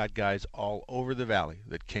has got guys all over the valley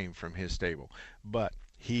that came from his stable, but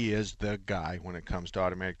he is the guy when it comes to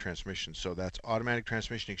automatic transmissions. So that's Automatic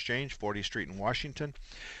Transmission Exchange, 40th Street in Washington.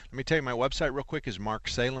 Let me tell you, my website real quick is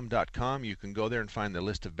marksalem.com. You can go there and find the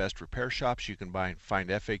list of best repair shops. You can find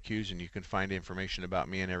FAQs, and you can find information about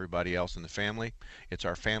me and everybody else in the family. It's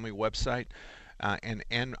our family website.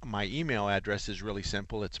 And my email address is really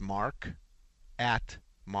simple. It's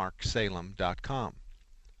mark@marksalem.com.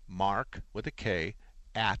 Mark with a K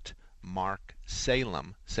at Mark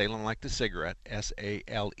Salem, Salem like the cigarette,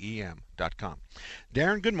 SALEM.com.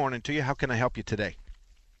 Darren, good morning to you. How can I help you today?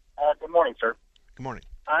 Good morning, sir. Good morning.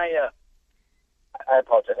 I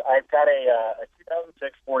apologize. I've got a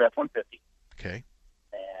 2006 Ford F-150. Okay.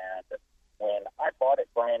 And when I bought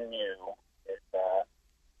it brand new, it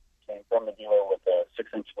came from the dealer with a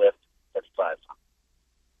 6-inch lift, 35.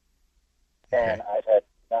 Okay. And I've had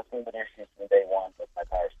nothing but issues from day one with my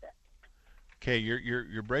power steering. Okay,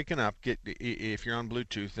 you're breaking up. If you're on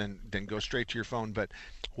Bluetooth, then go straight to your phone. But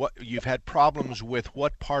what you've had problems with?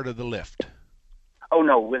 What part of the lift? Oh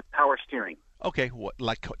no, with power steering. Okay,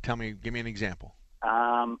 give me an example.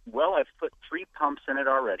 Well, I've put 3 pumps in it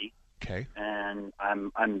already. Okay. And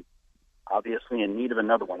I'm obviously in need of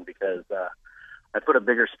another one because I put a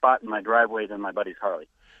bigger spot in my driveway than my buddy's Harley.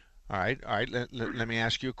 All right. Let me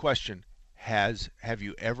ask you a question. Have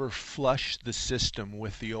you ever flushed the system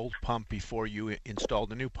with the old pump before you installed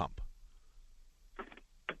the new pump?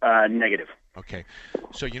 Negative. Okay.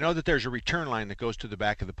 So you know that there's a return line that goes to the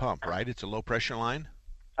back of the pump, right? It's a low pressure line.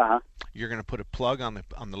 Uh-huh. You're going to put a plug on the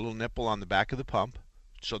little nipple on the back of the pump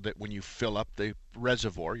so that when you fill up the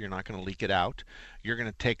reservoir, you're not going to leak it out. You're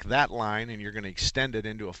going to take that line and you're going to extend it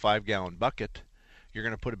into a 5-gallon bucket. You're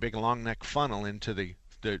going to put a big long neck funnel into the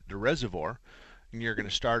reservoir. And you're going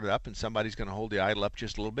to start it up, and somebody's going to hold the idle up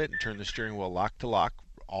just a little bit and turn the steering wheel lock to lock,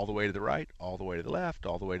 all the way to the right, all the way to the left,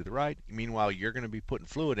 all the way to the right. Meanwhile, you're going to be putting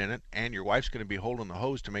fluid in it, and your wife's going to be holding the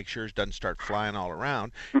hose to make sure it doesn't start flying all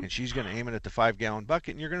around, and she's going to aim it at the 5-gallon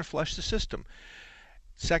bucket, and you're going to flush the system.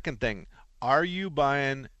 Second thing, are you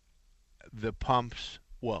buying the pumps?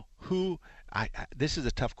 Well, this is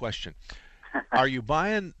a tough question. Are you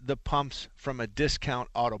buying the pumps from a discount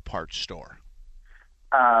auto parts store?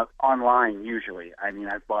 Online, usually. I mean,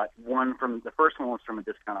 I've bought the first one was from a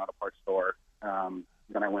discount auto parts store.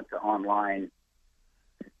 Then I went to online,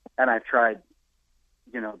 and I've tried,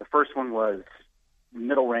 the first one was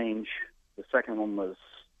middle range. The second one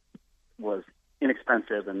was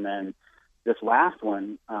inexpensive. And then this last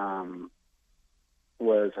one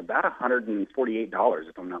was about $148,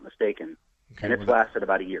 if I'm not mistaken. Okay, and it's lasted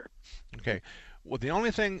about a year. Okay. Well, the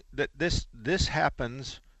only thing that this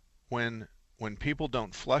happens when people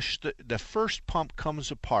don't flush, the first pump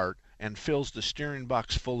comes apart and fills the steering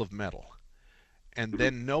box full of metal. And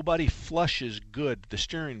then nobody flushes the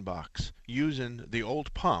steering box using the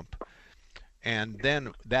old pump. And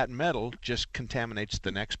then that metal just contaminates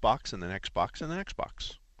the next box and the next box and the next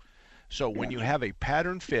box. So when you have a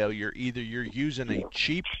pattern failure, either you're using a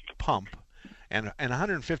cheap pump, and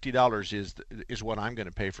 $150 is what I'm going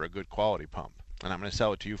to pay for a good quality pump, and I'm going to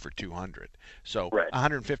sell it to you for $200. So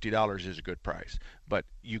 $150 is a good price, but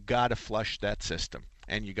you got to flush that system,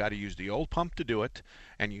 and you got to use the old pump to do it,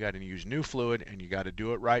 and you got to use new fluid, and you got to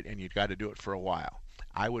do it right, and you got to do it for a while.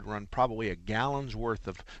 I would run probably a gallon's worth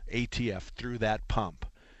of ATF through that pump,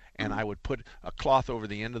 and I would put a cloth over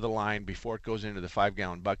the end of the line before it goes into the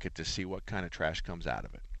 5-gallon bucket to see what kind of trash comes out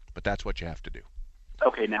of it. But that's what you have to do.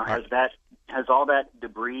 Okay, now has all that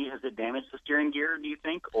debris, has it damaged the steering gear, do you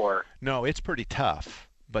think, or? No, it's pretty tough,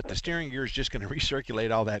 but the steering gear is just going to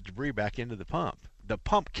recirculate all that debris back into the pump. The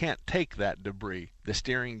pump can't take that debris. The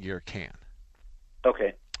steering gear can.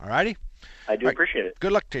 Okay. All righty? I do appreciate it.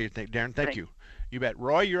 Good luck to you, Darren. Thank you. You bet.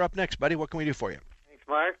 Roy, you're up next, buddy. What can we do for you? Thanks,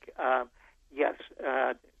 Mark. Yes,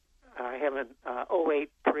 I have an 08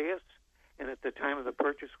 Prius, and at the time of the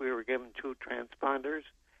purchase, we were given 2 transponders.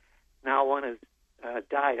 Now one has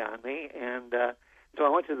died on me, and so I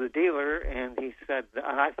went to the dealer, and he said,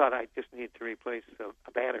 and I thought I just need to replace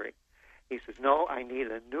a battery. He says, no, I need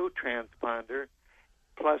a new transponder,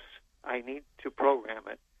 plus I need to program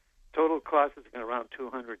it. Total cost is around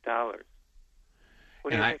 $200.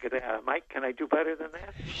 What do you think of that? Mike, can I do better than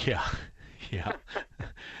that? Yeah.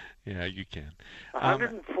 Yeah, you can.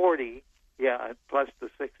 140, plus the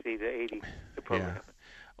 60 to 80 to program it.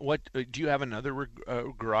 What do you have another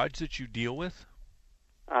garage that you deal with?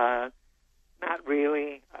 Not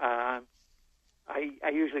really. I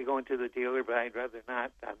usually go into the dealer, but I'd rather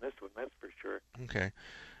not on this one, that's for sure. Okay.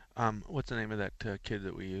 What's the name of that kid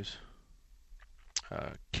that we use?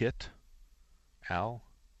 Kit? Al?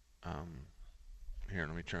 Here,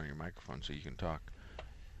 let me turn on your microphone so you can talk.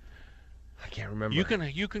 I can't remember.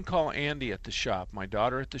 You can call Andy at the shop, my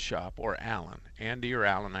daughter at the shop, or Alan. Andy or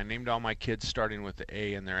Alan. I named all my kids starting with the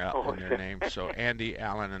A in their name. So Andy,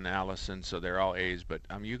 Alan, and Allison. So they're all A's. But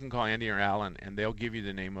you can call Andy or Alan, and they'll give you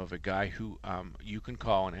the name of a guy who you can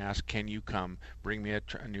call and ask, can you come, bring me a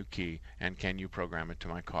new key, and can you program it to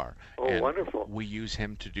my car? Oh, wonderful. We use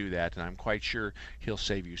him to do that, and I'm quite sure he'll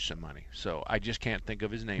save you some money. So I just can't think of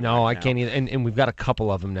his name. No, right I can't either. And we've got a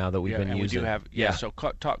couple of them now that we've been using. We do have, so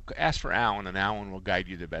ask for Alan, and Alan will guide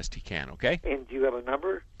you the best he can, okay? And do you have a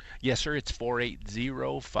number? Yes, sir. It's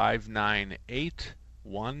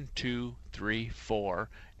 480-598-1234,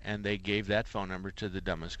 and they gave that phone number to the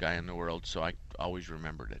dumbest guy in the world, so I always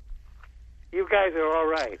remembered it. You guys are all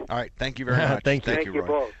right. All right. Thank you very much. Thank you, Roy.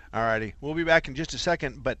 both. All righty. We'll be back in just a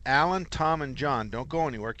second, but Alan, Tom, and John, don't go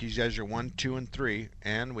anywhere. These guys are 1, 2, and 3,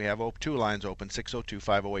 and we have 2 lines open,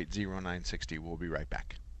 602-508-0960. We'll be right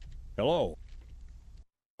back. Hello.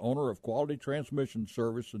 Owner of Quality Transmission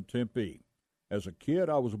Service in Tempe. As a kid,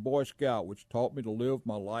 I was a Boy Scout, which taught me to live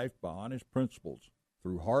my life by honest principles.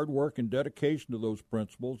 Through hard work and dedication to those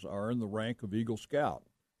principles, I earned the rank of Eagle Scout.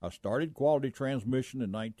 I started Quality Transmission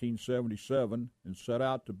in 1977 and set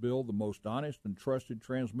out to build the most honest and trusted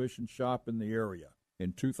transmission shop in the area.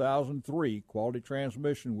 In 2003, Quality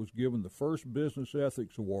Transmission was given the first Business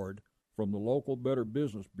Ethics Award from the local Better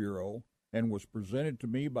Business Bureau and was presented to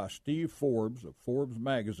me by Steve Forbes of Forbes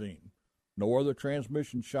Magazine. No other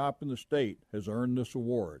transmission shop in the state has earned this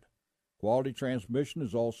award. Quality Transmission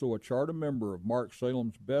is also a charter member of Mark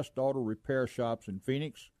Salem's Best Auto Repair Shops in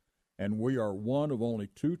Phoenix, and we are one of only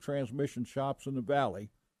 2 transmission shops in the Valley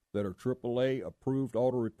that are AAA-approved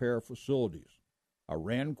auto repair facilities. I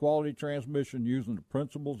ran Quality Transmission using the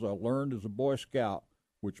principles I learned as a Boy Scout,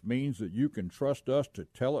 which means that you can trust us to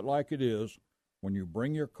tell it like it is when you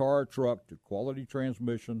bring your car or truck to Quality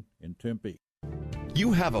Transmission in Tempe.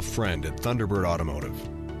 You have a friend at Thunderbird Automotive,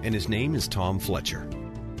 and his name is Tom Fletcher.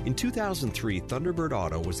 In 2003, Thunderbird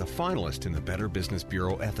Auto was a finalist in the Better Business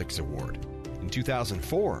Bureau Ethics Award. In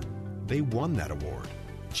 2004, they won that award.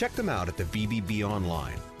 Check them out at the BBB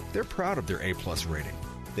online. They're proud of their A-plus rating.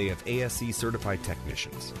 They have ASE certified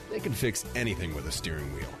technicians. They can fix anything with a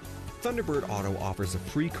steering wheel. Thunderbird Auto offers a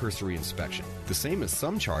free cursory inspection, the same as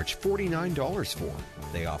some charge $49 for.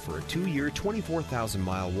 They offer a 2-year,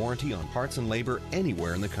 24,000-mile warranty on parts and labor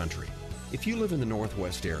anywhere in the country. If you live in the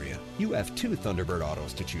Northwest area, you have 2 Thunderbird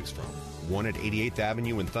Autos to choose from. One at 88th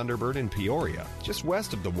Avenue in Thunderbird in Peoria, just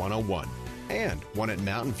west of the 101. And one at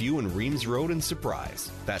Mountain View and Reams Road in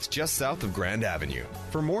Surprise. That's just south of Grand Avenue.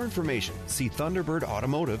 For more information, see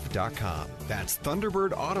ThunderbirdAutomotive.com. That's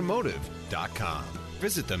ThunderbirdAutomotive.com.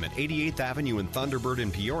 Visit them at 88th Avenue in Thunderbird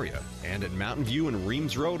in Peoria and at Mountain View and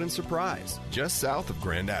Reams Road in Surprise, just south of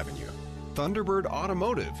Grand Avenue.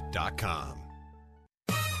 ThunderbirdAutomotive.com.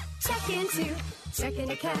 Check into Checking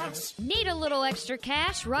to cash. Need a little extra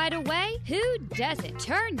cash right away? Who doesn't?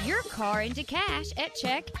 Turn your car into cash at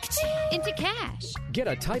Check into Cash. Get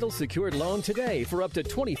a title-secured loan today for up to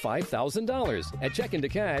 $25,000. At Check into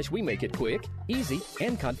Cash, we make it quick, easy,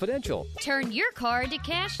 and confidential. Turn your car into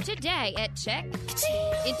cash today at Check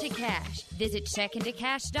into Cash. Visit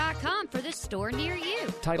checkintocash.com for the store near you.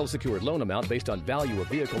 Title-secured loan amount based on value of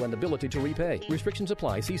vehicle and ability to repay. Restrictions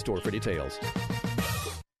apply. See store for details.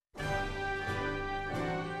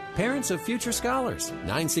 Parents of future scholars,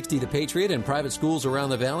 960 The Patriot and private schools around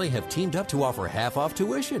the valley have teamed up to offer half-off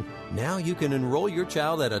tuition. Now you can enroll your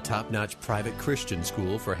child at a top-notch private Christian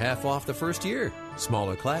school for half off the first year.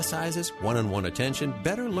 Smaller class sizes, one-on-one attention,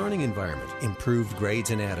 better learning environment, improved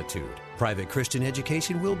grades and attitude. Private Christian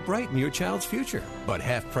education will brighten your child's future, but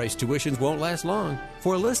half-price tuitions won't last long.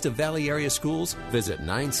 For a list of Valley area schools, visit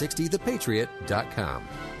 960thepatriot.com.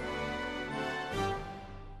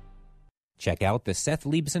 Check out the Seth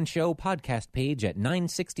Leibson Show podcast page at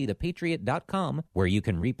 960thepatriot.com, where you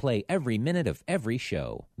can replay every minute of every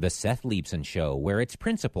show. The Seth Leibson Show, where it's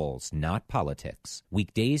principles, not politics.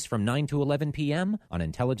 Weekdays from 9 to 11 p.m. on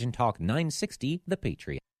Intelligent Talk 960 The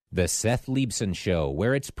Patriot. The Seth Leibson Show,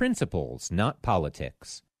 where it's principles, not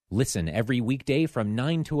politics. Listen every weekday from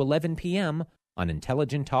 9 to 11 p.m. on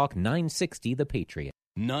Intelligent Talk 960 The Patriot.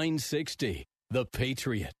 960 The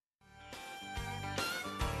Patriot.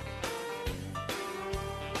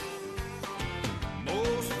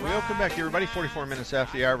 Welcome back, everybody. 44 minutes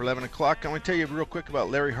after the hour of 11 o'clock. I'm going to tell you real quick about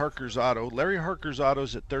Larry Harker's Auto. Larry Harker's Auto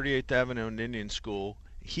is at 38th Avenue and Indian School.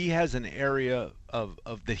 He has an area of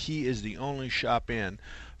that he is the only shop in,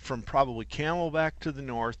 from probably Camelback to the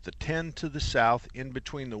north, the 10 to the south, in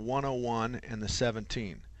between the 101 and the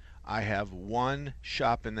 17. I have one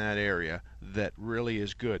shop in that area that really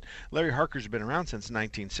is good. Larry Harker's been around since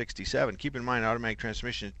 1967. Keep in mind, Automatic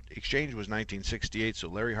Transmission Exchange was 1968, so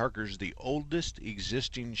Larry Harker's the oldest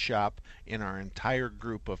existing shop in our entire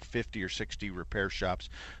group of 50 or 60 repair shops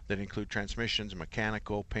that include transmissions,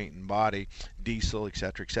 mechanical, paint and body, diesel,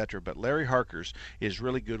 etc., etc. But Larry Harker's is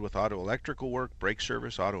really good with auto electrical work, brake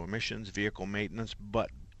service, auto emissions, vehicle maintenance,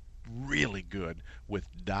 but really good with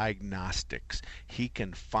diagnostics. He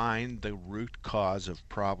can find the root cause of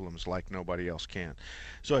problems like nobody else can.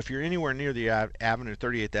 So if you're anywhere near the Avenue,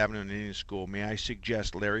 38th Avenue and Indian School, may I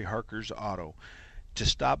suggest Larry Harker's Auto to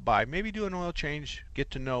stop by, maybe do an oil change,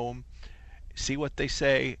 get to know them, see what they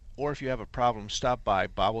say, or if you have a problem, stop by.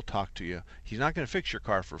 Bob will talk to you. He's not going to fix your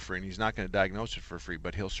car for free, and he's not going to diagnose it for free,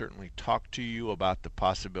 but he'll certainly talk to you about the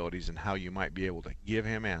possibilities and how you might be able to give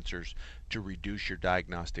him answers to reduce your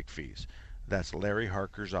diagnostic fees. That's Larry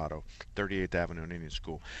Harker's Auto, 38th Avenue and Indian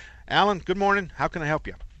School. Alan, good morning. How can I help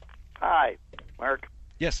you? Hi, Mark.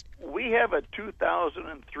 Yes. We have a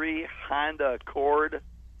 2003 Honda Accord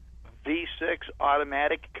V6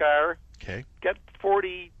 automatic car. Okay. Got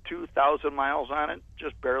 42,000 miles on it,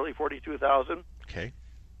 just barely 42,000. Okay.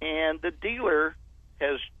 And the dealer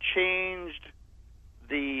has changed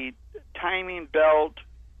the timing belt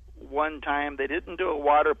one time. They didn't do a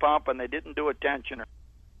water pump and they didn't do a tensioner.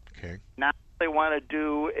 Okay. Now they want to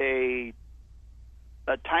do a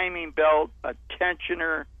timing belt, a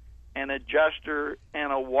tensioner, an adjuster,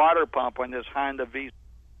 and a water pump on this Honda V.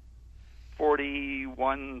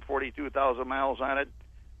 42,000 miles on it.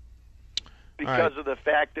 Because of the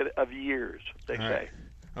fact that of years, they say.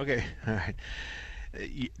 Okay. All right.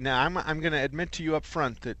 Now I'm going to admit to you up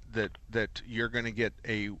front that you're going to get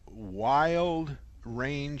a wild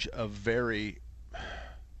range of very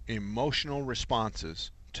emotional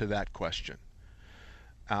responses to that question.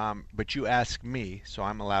 But you ask me, so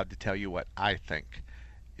I'm allowed to tell you what I think.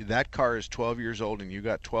 That car is 12 years old, and you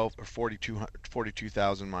got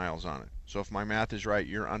 42,000 miles on it. So if my math is right,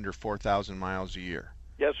 you're under 4,000 miles a year.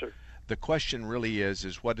 Yes, sir. The question really is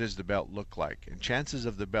what does the belt look like? And chances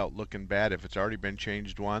of the belt looking bad, if it's already been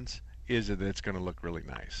changed once, is that it's going to look really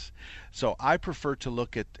nice. So I prefer to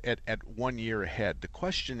look at 1 year ahead. The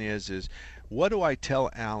question is what do I tell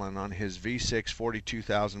Alan on his V6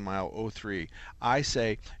 42,000 mile 03? I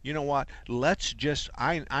say, you know what, let's just,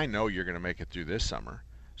 I know you're going to make it through this summer.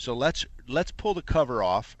 So let's pull the cover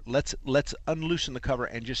off. Let's unloosen the cover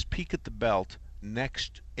and just peek at the belt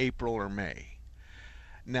next April or May.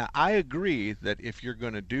 Now, I agree that if you're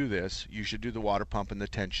going to do this, you should do the water pump and the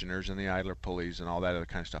tensioners and the idler pulleys and all that other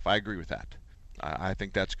kind of stuff. I agree with that. I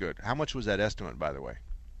think that's good. How much was that estimate, by the way?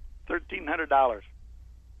 $1,300.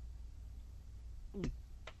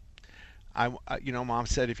 Mom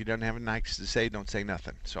said if you don't have nice to say, don't say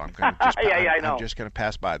nothing. So I'm going to just I'm just going to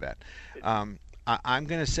pass by that. I'm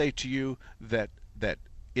going to say to you that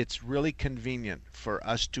it's really convenient for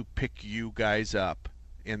us to pick you guys up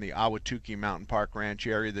in the Ahwatukee Mountain Park Ranch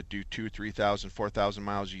area that do 2,000, 3,000, 4,000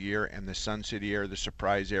 miles a year, and the Sun City area, the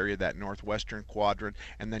Surprise area, that northwestern quadrant,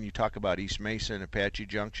 and then you talk about East Mesa and Apache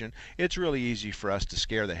Junction. It's really easy for us to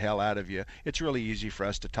scare the hell out of you. It's really easy for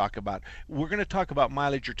us to talk about. We're going to talk about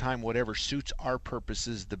mileage or time, whatever suits our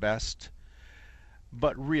purposes the best.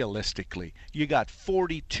 But realistically, you got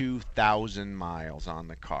 42,000 miles on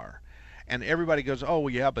the car. And everybody goes, oh, well,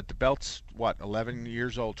 yeah, but the belt's, 11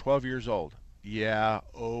 years old, 12 years old. Yeah,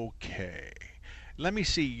 okay. Let me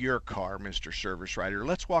see your car, Mr. Service Writer.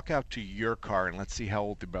 Let's walk out to your car and let's see how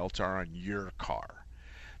old the belts are on your car.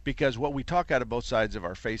 Because what we talk out of both sides of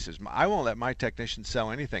our faces, I won't let my technician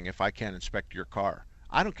sell anything if I can't inspect your car.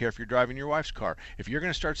 I don't care if you're driving your wife's car. If you're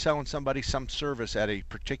going to start selling somebody some service at a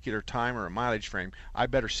particular time or a mileage frame, I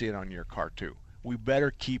better see it on your car too. We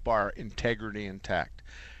better keep our integrity intact.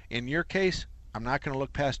 In your case, I'm not going to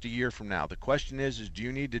look past a year from now. The question is do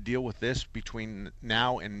you need to deal with this between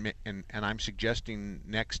now and I'm suggesting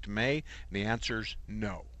next May? And the answer is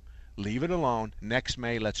no. Leave it alone. Next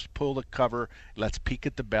May, let's pull the cover. Let's peek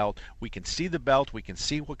at the belt. We can see the belt. We can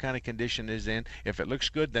see what kind of condition it is in. If it looks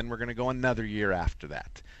good, then we're going to go another year after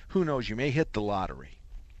that. Who knows? You may hit the lottery.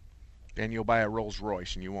 And you'll buy a Rolls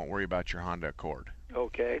Royce and you won't worry about your Honda Accord.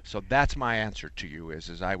 Okay. So that's my answer to you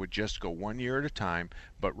is I would just go 1 year at a time.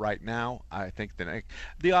 But right now, I think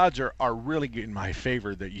the odds are really in my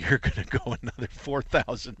favor that you're going to go another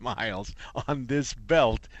 4,000 miles on this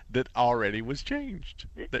belt that already was changed.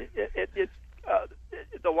 The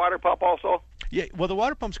water pump also? Yeah, well, the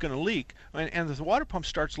water pump's going to leak. And if the water pump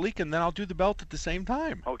starts leaking, then I'll do the belt at the same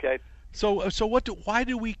time. Okay. So why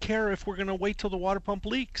do we care if we're going to wait till the water pump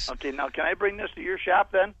leaks? Okay, now can I bring this to your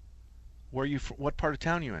shop then? What part of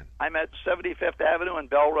town you in? I'm at 75th Avenue and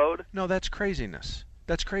Bell Road. No, that's craziness.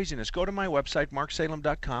 That's craziness. Go to my website,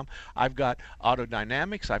 marksalem.com. I've got Auto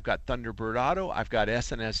Dynamics. I've got Thunderbird Auto. I've got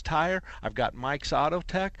S&S Tire. I've got Mike's Auto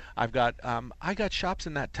Tech. I've got I got shops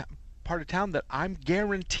in that part of town that I'm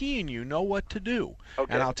guaranteeing you know what to do.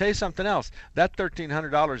 Okay. And I'll tell you something else. That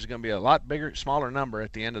 $1,300 is going to be a lot bigger, smaller number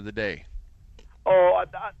at the end of the day. Oh,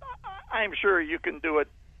 I'm sure you can do it.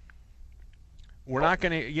 We're not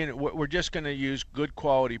going to, we're just going to use good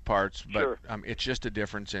quality parts, but sure. It's just a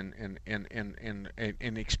difference in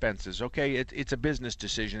expenses. Okay, it's a business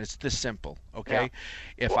decision. It's this simple. Okay,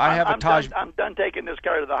 yeah. If I have a Taj, I'm done taking this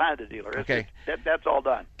car to the Honda dealer. Okay, that's all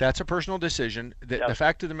done. That's a personal decision. The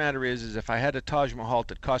fact of the matter is if I had a Taj Mahal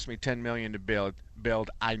that cost me $10 million to build,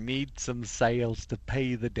 I need some sales to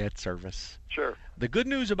pay the debt service. Sure. The good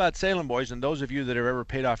news about Salem Boys, and those of you that have ever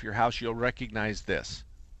paid off your house, you'll recognize this.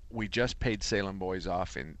 We just paid Salem Boys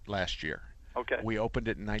off in last year. Okay. We opened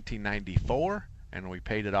it in 1994, and we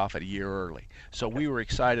paid it off a year early. So we were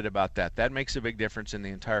excited about that. That makes a big difference in the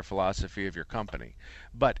entire philosophy of your company.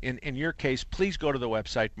 But in your case, please go to the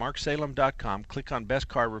website, marksalem.com, click on Best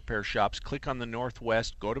Car Repair Shops, click on the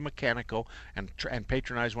Northwest, go to Mechanical, and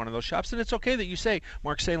patronize one of those shops. And it's okay that you say,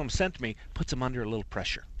 Mark Salem sent me, puts them under a little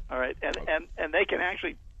pressure. All right. And they can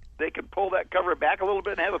actually... They can pull that cover back a little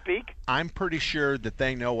bit and have a peek? I'm pretty sure that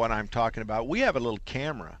they know what I'm talking about. We have a little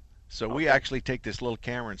camera. So we actually take this little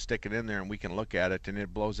camera and stick it in there, and we can look at it, and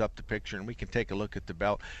it blows up the picture, and we can take a look at the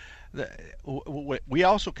belt. We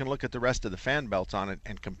also can look at the rest of the fan belts on it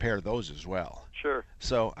and compare those as well. Sure.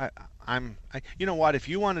 So you know what? If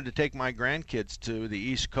you wanted to take my grandkids to the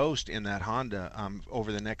East Coast in that Honda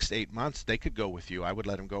over the next 8 months, they could go with you. I would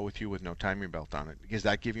let them go with you with no timing belt on it. Does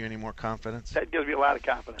that give you any more confidence? That gives me a lot of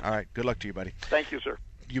confidence. All right. Good luck to you, buddy. Thank you, sir.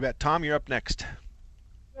 You bet. Tom, you're up next.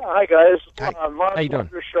 Hi, guys. Hi. Mark, How you doing?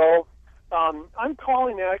 Your show. I'm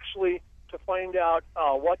calling actually to find out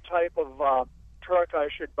what type of truck I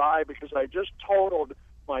should buy because I just totaled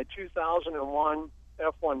my 2001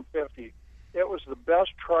 F-150. It was the best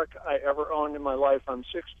truck I ever owned in my life. I'm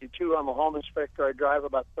 62. I'm a home inspector. I drive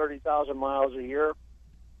about 30,000 miles a year.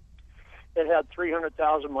 It had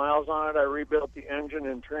 300,000 miles on it. I rebuilt the engine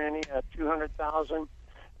and tranny at 200,000.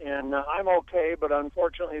 And I'm okay, but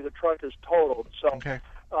unfortunately the truck is totaled. So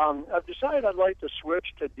I've decided I'd like to switch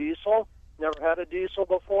to diesel. Never had a diesel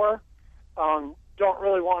before. Don't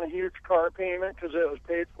really want a huge car payment because it was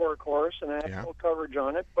paid for, of course, and I have full coverage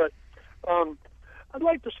on it. But I'd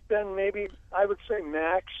like to spend maybe, I would say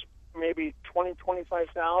max, maybe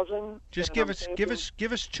 $20,000-$25,000. Just give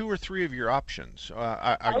us two or three of your options.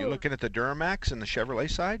 Are you looking at the Duramax and the Chevrolet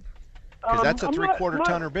side? Because that's a 3/4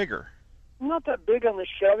 ton or bigger. I'm not that big on the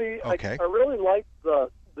Chevy. Okay. I really like the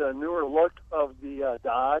newer look of the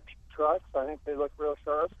Dodge trucks. I think they look real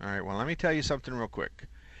sharp. All right. Well, let me tell you something real quick.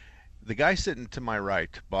 The guy sitting to my right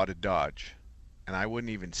bought a Dodge, and I wouldn't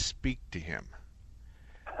even speak to him.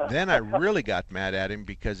 Then I really got mad at him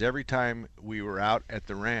because every time we were out at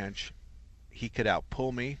the ranch, he could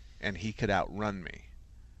outpull me and he could outrun me.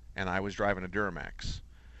 And I was driving a Duramax.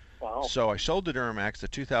 Wow. So I sold the Duramax, the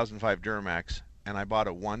 2005 Duramax, and I bought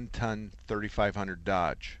a 1-ton 3500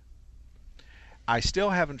 Dodge. I still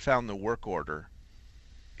haven't found the work order.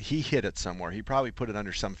 He hid it somewhere. He probably put it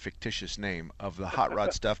under some fictitious name of the hot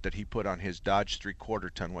rod stuff that he put on his Dodge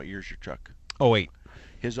 3/4 ton. What year's your truck? 08.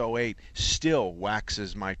 His 08 still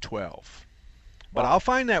waxes my 12. But I'll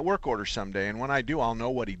find that work order someday, and when I do, I'll know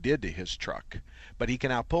what he did to his truck. But he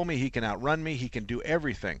can outpull me, he can outrun me, he can do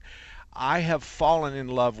everything. I have fallen in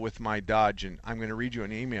love with my Dodge, and I'm going to read you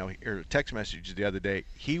an email or a text message the other day.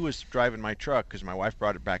 He was driving my truck because my wife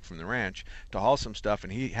brought it back from the ranch to haul some stuff,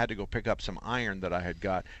 and he had to go pick up some iron that I had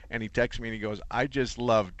got. And he texts me and he goes, "I just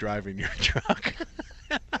love driving your truck."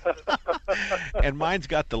 And mine's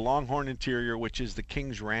got the Longhorn interior, which is the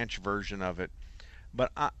King's Ranch version of it.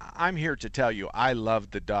 But I'm here to tell you, I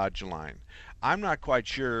love the Dodge line. I'm not quite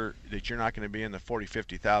sure that you're not going to be in the 40,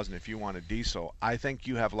 50,000 if you want a diesel. I think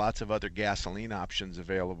you have lots of other gasoline options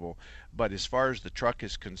available. But as far as the truck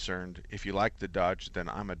is concerned, if you like the Dodge, then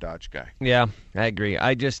I'm a Dodge guy. Yeah, I agree.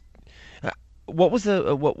 I just, what was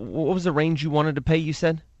the range you wanted to pay? You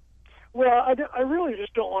said. Well, I really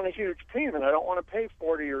just don't want a huge payment. I don't want to pay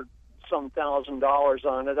 $40,000 or some $1,000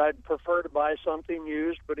 on it. I'd prefer to buy something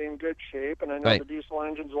used but in good shape, and I know Right. the diesel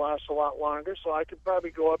engines last a lot longer, so I could probably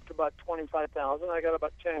go up to about $25,000. I got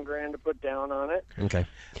about $10,000 to put down on it. Okay.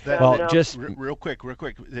 Well, just real quick,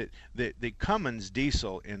 the Cummins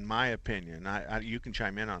diesel, in my opinion, you can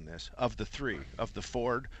chime in on this. Of the three, of the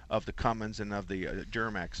Ford, of the Cummins, and of the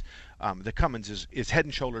Duramax, the Cummins is head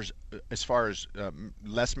and shoulders as far as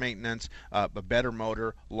less maintenance, a better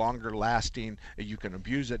motor, longer lasting. You can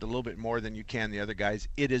abuse it a little bit more than you can the other guys.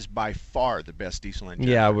 It is by far the best diesel engine.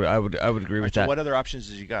 Yeah, I would agree with So that. what other options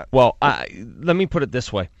has you got? Well, let me put it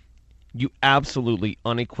this way. You absolutely,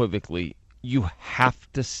 unequivocally, you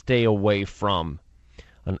have to stay away from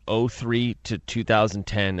an 03 to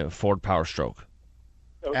 2010 Ford Power Stroke.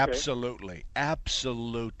 Okay. Absolutely.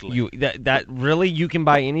 That really, you can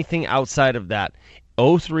buy anything outside of that.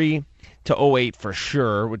 03 to 08 for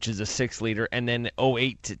sure, which is a 6-liter, and then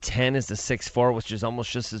 08 to 10 is the 6.4, which is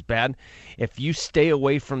almost just as bad. If you stay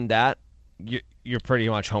away from that, you're pretty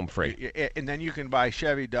much home free. And then you can buy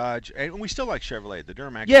Chevy, Dodge, and we still like Chevrolet. The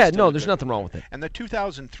Duramax. Yeah, is still no, there's nothing wrong with it. And the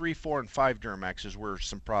 2003, 4, and 5 Duramaxes were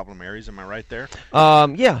some problem areas. Am I right there?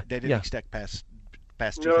 Yeah. They didn't yeah. extend past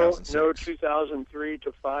 2006. No 2003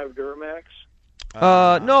 to 5 Duramax.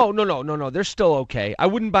 No. They're still okay. I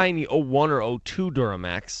wouldn't buy any 01 or 02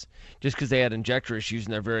 Duramax just because they had injector issues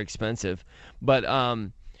and they're very expensive. But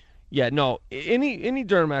yeah, no, any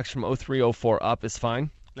Duramax from 03, 04 up is fine.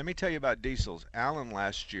 Let me tell you about diesels. Alan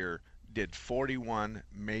last year did 41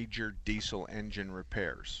 major diesel engine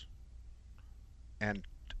repairs, and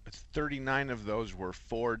 39 of those were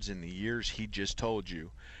Fords in the years he just told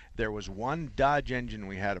you. There was one Dodge engine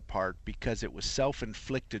we had apart because it was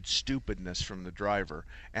self-inflicted stupidness from the driver,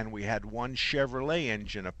 and we had one Chevrolet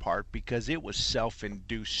engine apart because it was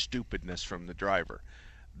self-induced stupidness from the driver.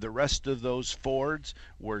 The rest of those Fords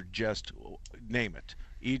were just, name it,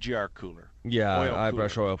 EGR cooler, Yeah, oil high cooler,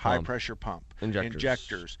 pressure oil high pump, pressure pump,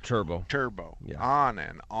 injectors, turbo, yeah. on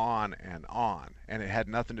and on and on, and it had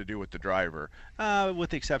nothing to do with the driver,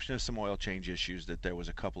 with the exception of some oil change issues. That there was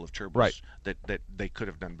a couple of turbos that they could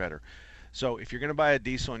have done better. So if you're going to buy a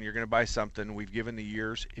diesel and you're going to buy something, we've given the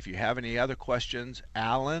years. If you have any other questions,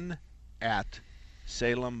 Alan at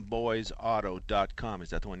SalemBoysAuto.com.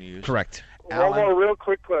 Is that the one you use? Correct. One more real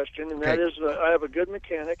quick question, and that Okay. is, I have a good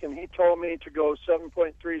mechanic, and he told me to go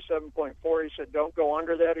 7.3, 7.4. He said, don't go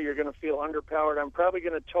under that or you're going to feel underpowered. I'm probably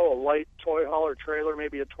going to tow a light toy hauler trailer,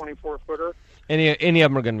 maybe a 24-footer. Any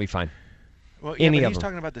of them are going to be fine. Well, yeah, Any but of he's them.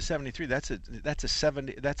 talking about the 73. That's a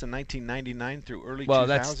 1999 through early Well,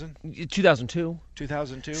 2000. that's 2002.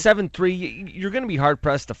 2002. 7.3. You're going to be hard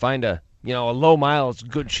pressed to find a low miles,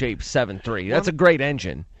 good shape 7.3. That's a great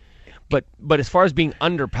engine. But as far as being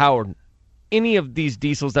underpowered, any of these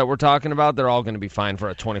diesels that we're talking about, they're all going to be fine for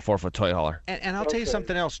a 24-foot toy hauler. And I'll tell you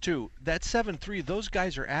something else too. That 7.3, those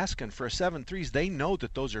guys are asking for a 7.3s. They know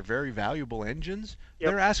that those are very valuable engines. Yep.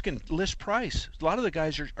 They're asking list price. A lot of the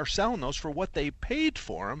guys are selling those for what they paid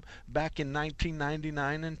for them back in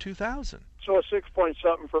 1999 and 2000. So a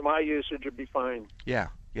 6-point-something for my usage would be fine. Yeah,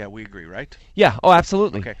 we agree, right? Yeah. Oh,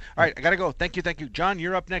 absolutely. Okay. All right, I got to go. Thank you. John,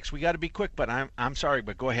 you're up next. We got to be quick, but I'm sorry,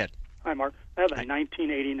 but go ahead. Hi, Mark. I have a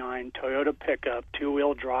 1989 Toyota pickup,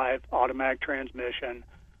 two-wheel drive, automatic transmission,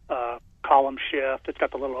 column shift. It's got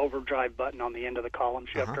the little overdrive button on the end of the column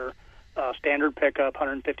shifter. Standard pickup,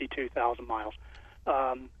 152,000 miles.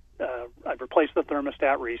 I've replaced the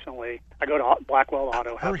thermostat recently. I go to Blackwell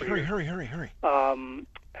Auto. Hurry.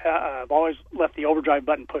 I've always left the overdrive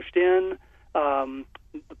button pushed in.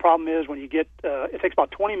 The problem is when you get, it takes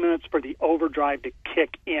about 20 minutes for the overdrive to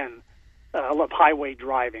kick in. I love highway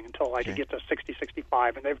driving until I could get to 60,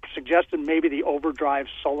 65. And they've suggested maybe the overdrive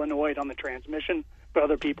solenoid on the transmission, but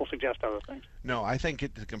other people suggest other things. No, I think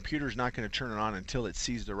the computer's not going to turn it on until it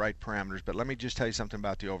sees the right parameters. But let me just tell you something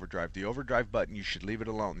about the overdrive. The overdrive button, you should leave it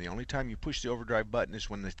alone. The only time you push the overdrive button is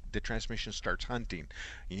when the transmission starts hunting.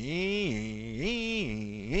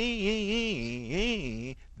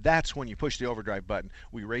 That's when you push the overdrive button.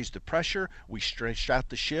 We raise the pressure, we stretch out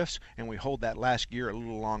the shifts, and we hold that last gear a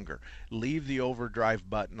little longer. Leave the overdrive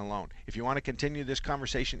button alone. If you want to continue this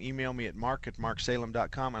conversation, email me at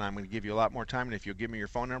mark@marksalem.com, and I'm going to give you a lot more time. And if you'll give me your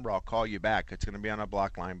phone number, I'll call you back. It's going to be on a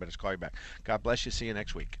block line, but it's call you back. God bless you. See you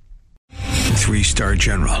next week. 3-star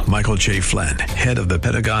General Michael J. Flynn, head of the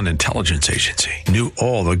Pentagon Intelligence Agency, knew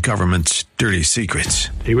all the government's dirty secrets.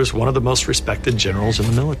 He was one of the most respected generals in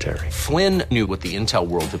the military. Flynn knew what the intel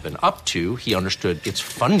world had been up to. He understood its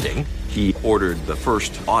funding. He ordered the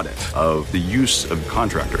first audit of the use of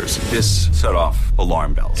contractors. This set off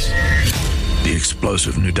alarm bells. The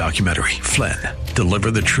explosive new documentary, Flynn,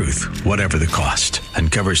 Deliver the Truth, Whatever the Cost,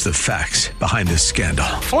 uncovers the facts behind this scandal.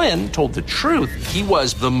 Flynn told the truth. He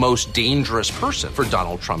was the most dangerous person for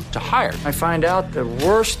Donald Trump to hire. I find out the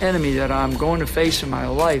worst enemy that I'm going to face in my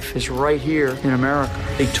life is right here in America.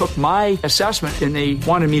 They took my assessment and they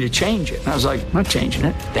wanted me to change it. And I was like, I'm not changing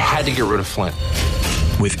it. They had to get rid of Flynn.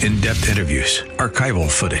 With in-depth interviews, archival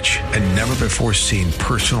footage, and never-before-seen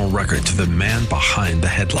personal records of the man behind the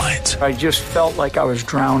headlines. I just felt like I was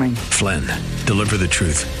drowning. Flynn, Deliver the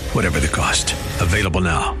Truth, Whatever the Cost. Available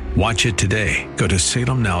now. Watch it today. Go to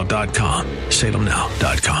salemnow.com.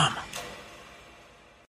 salemnow.com.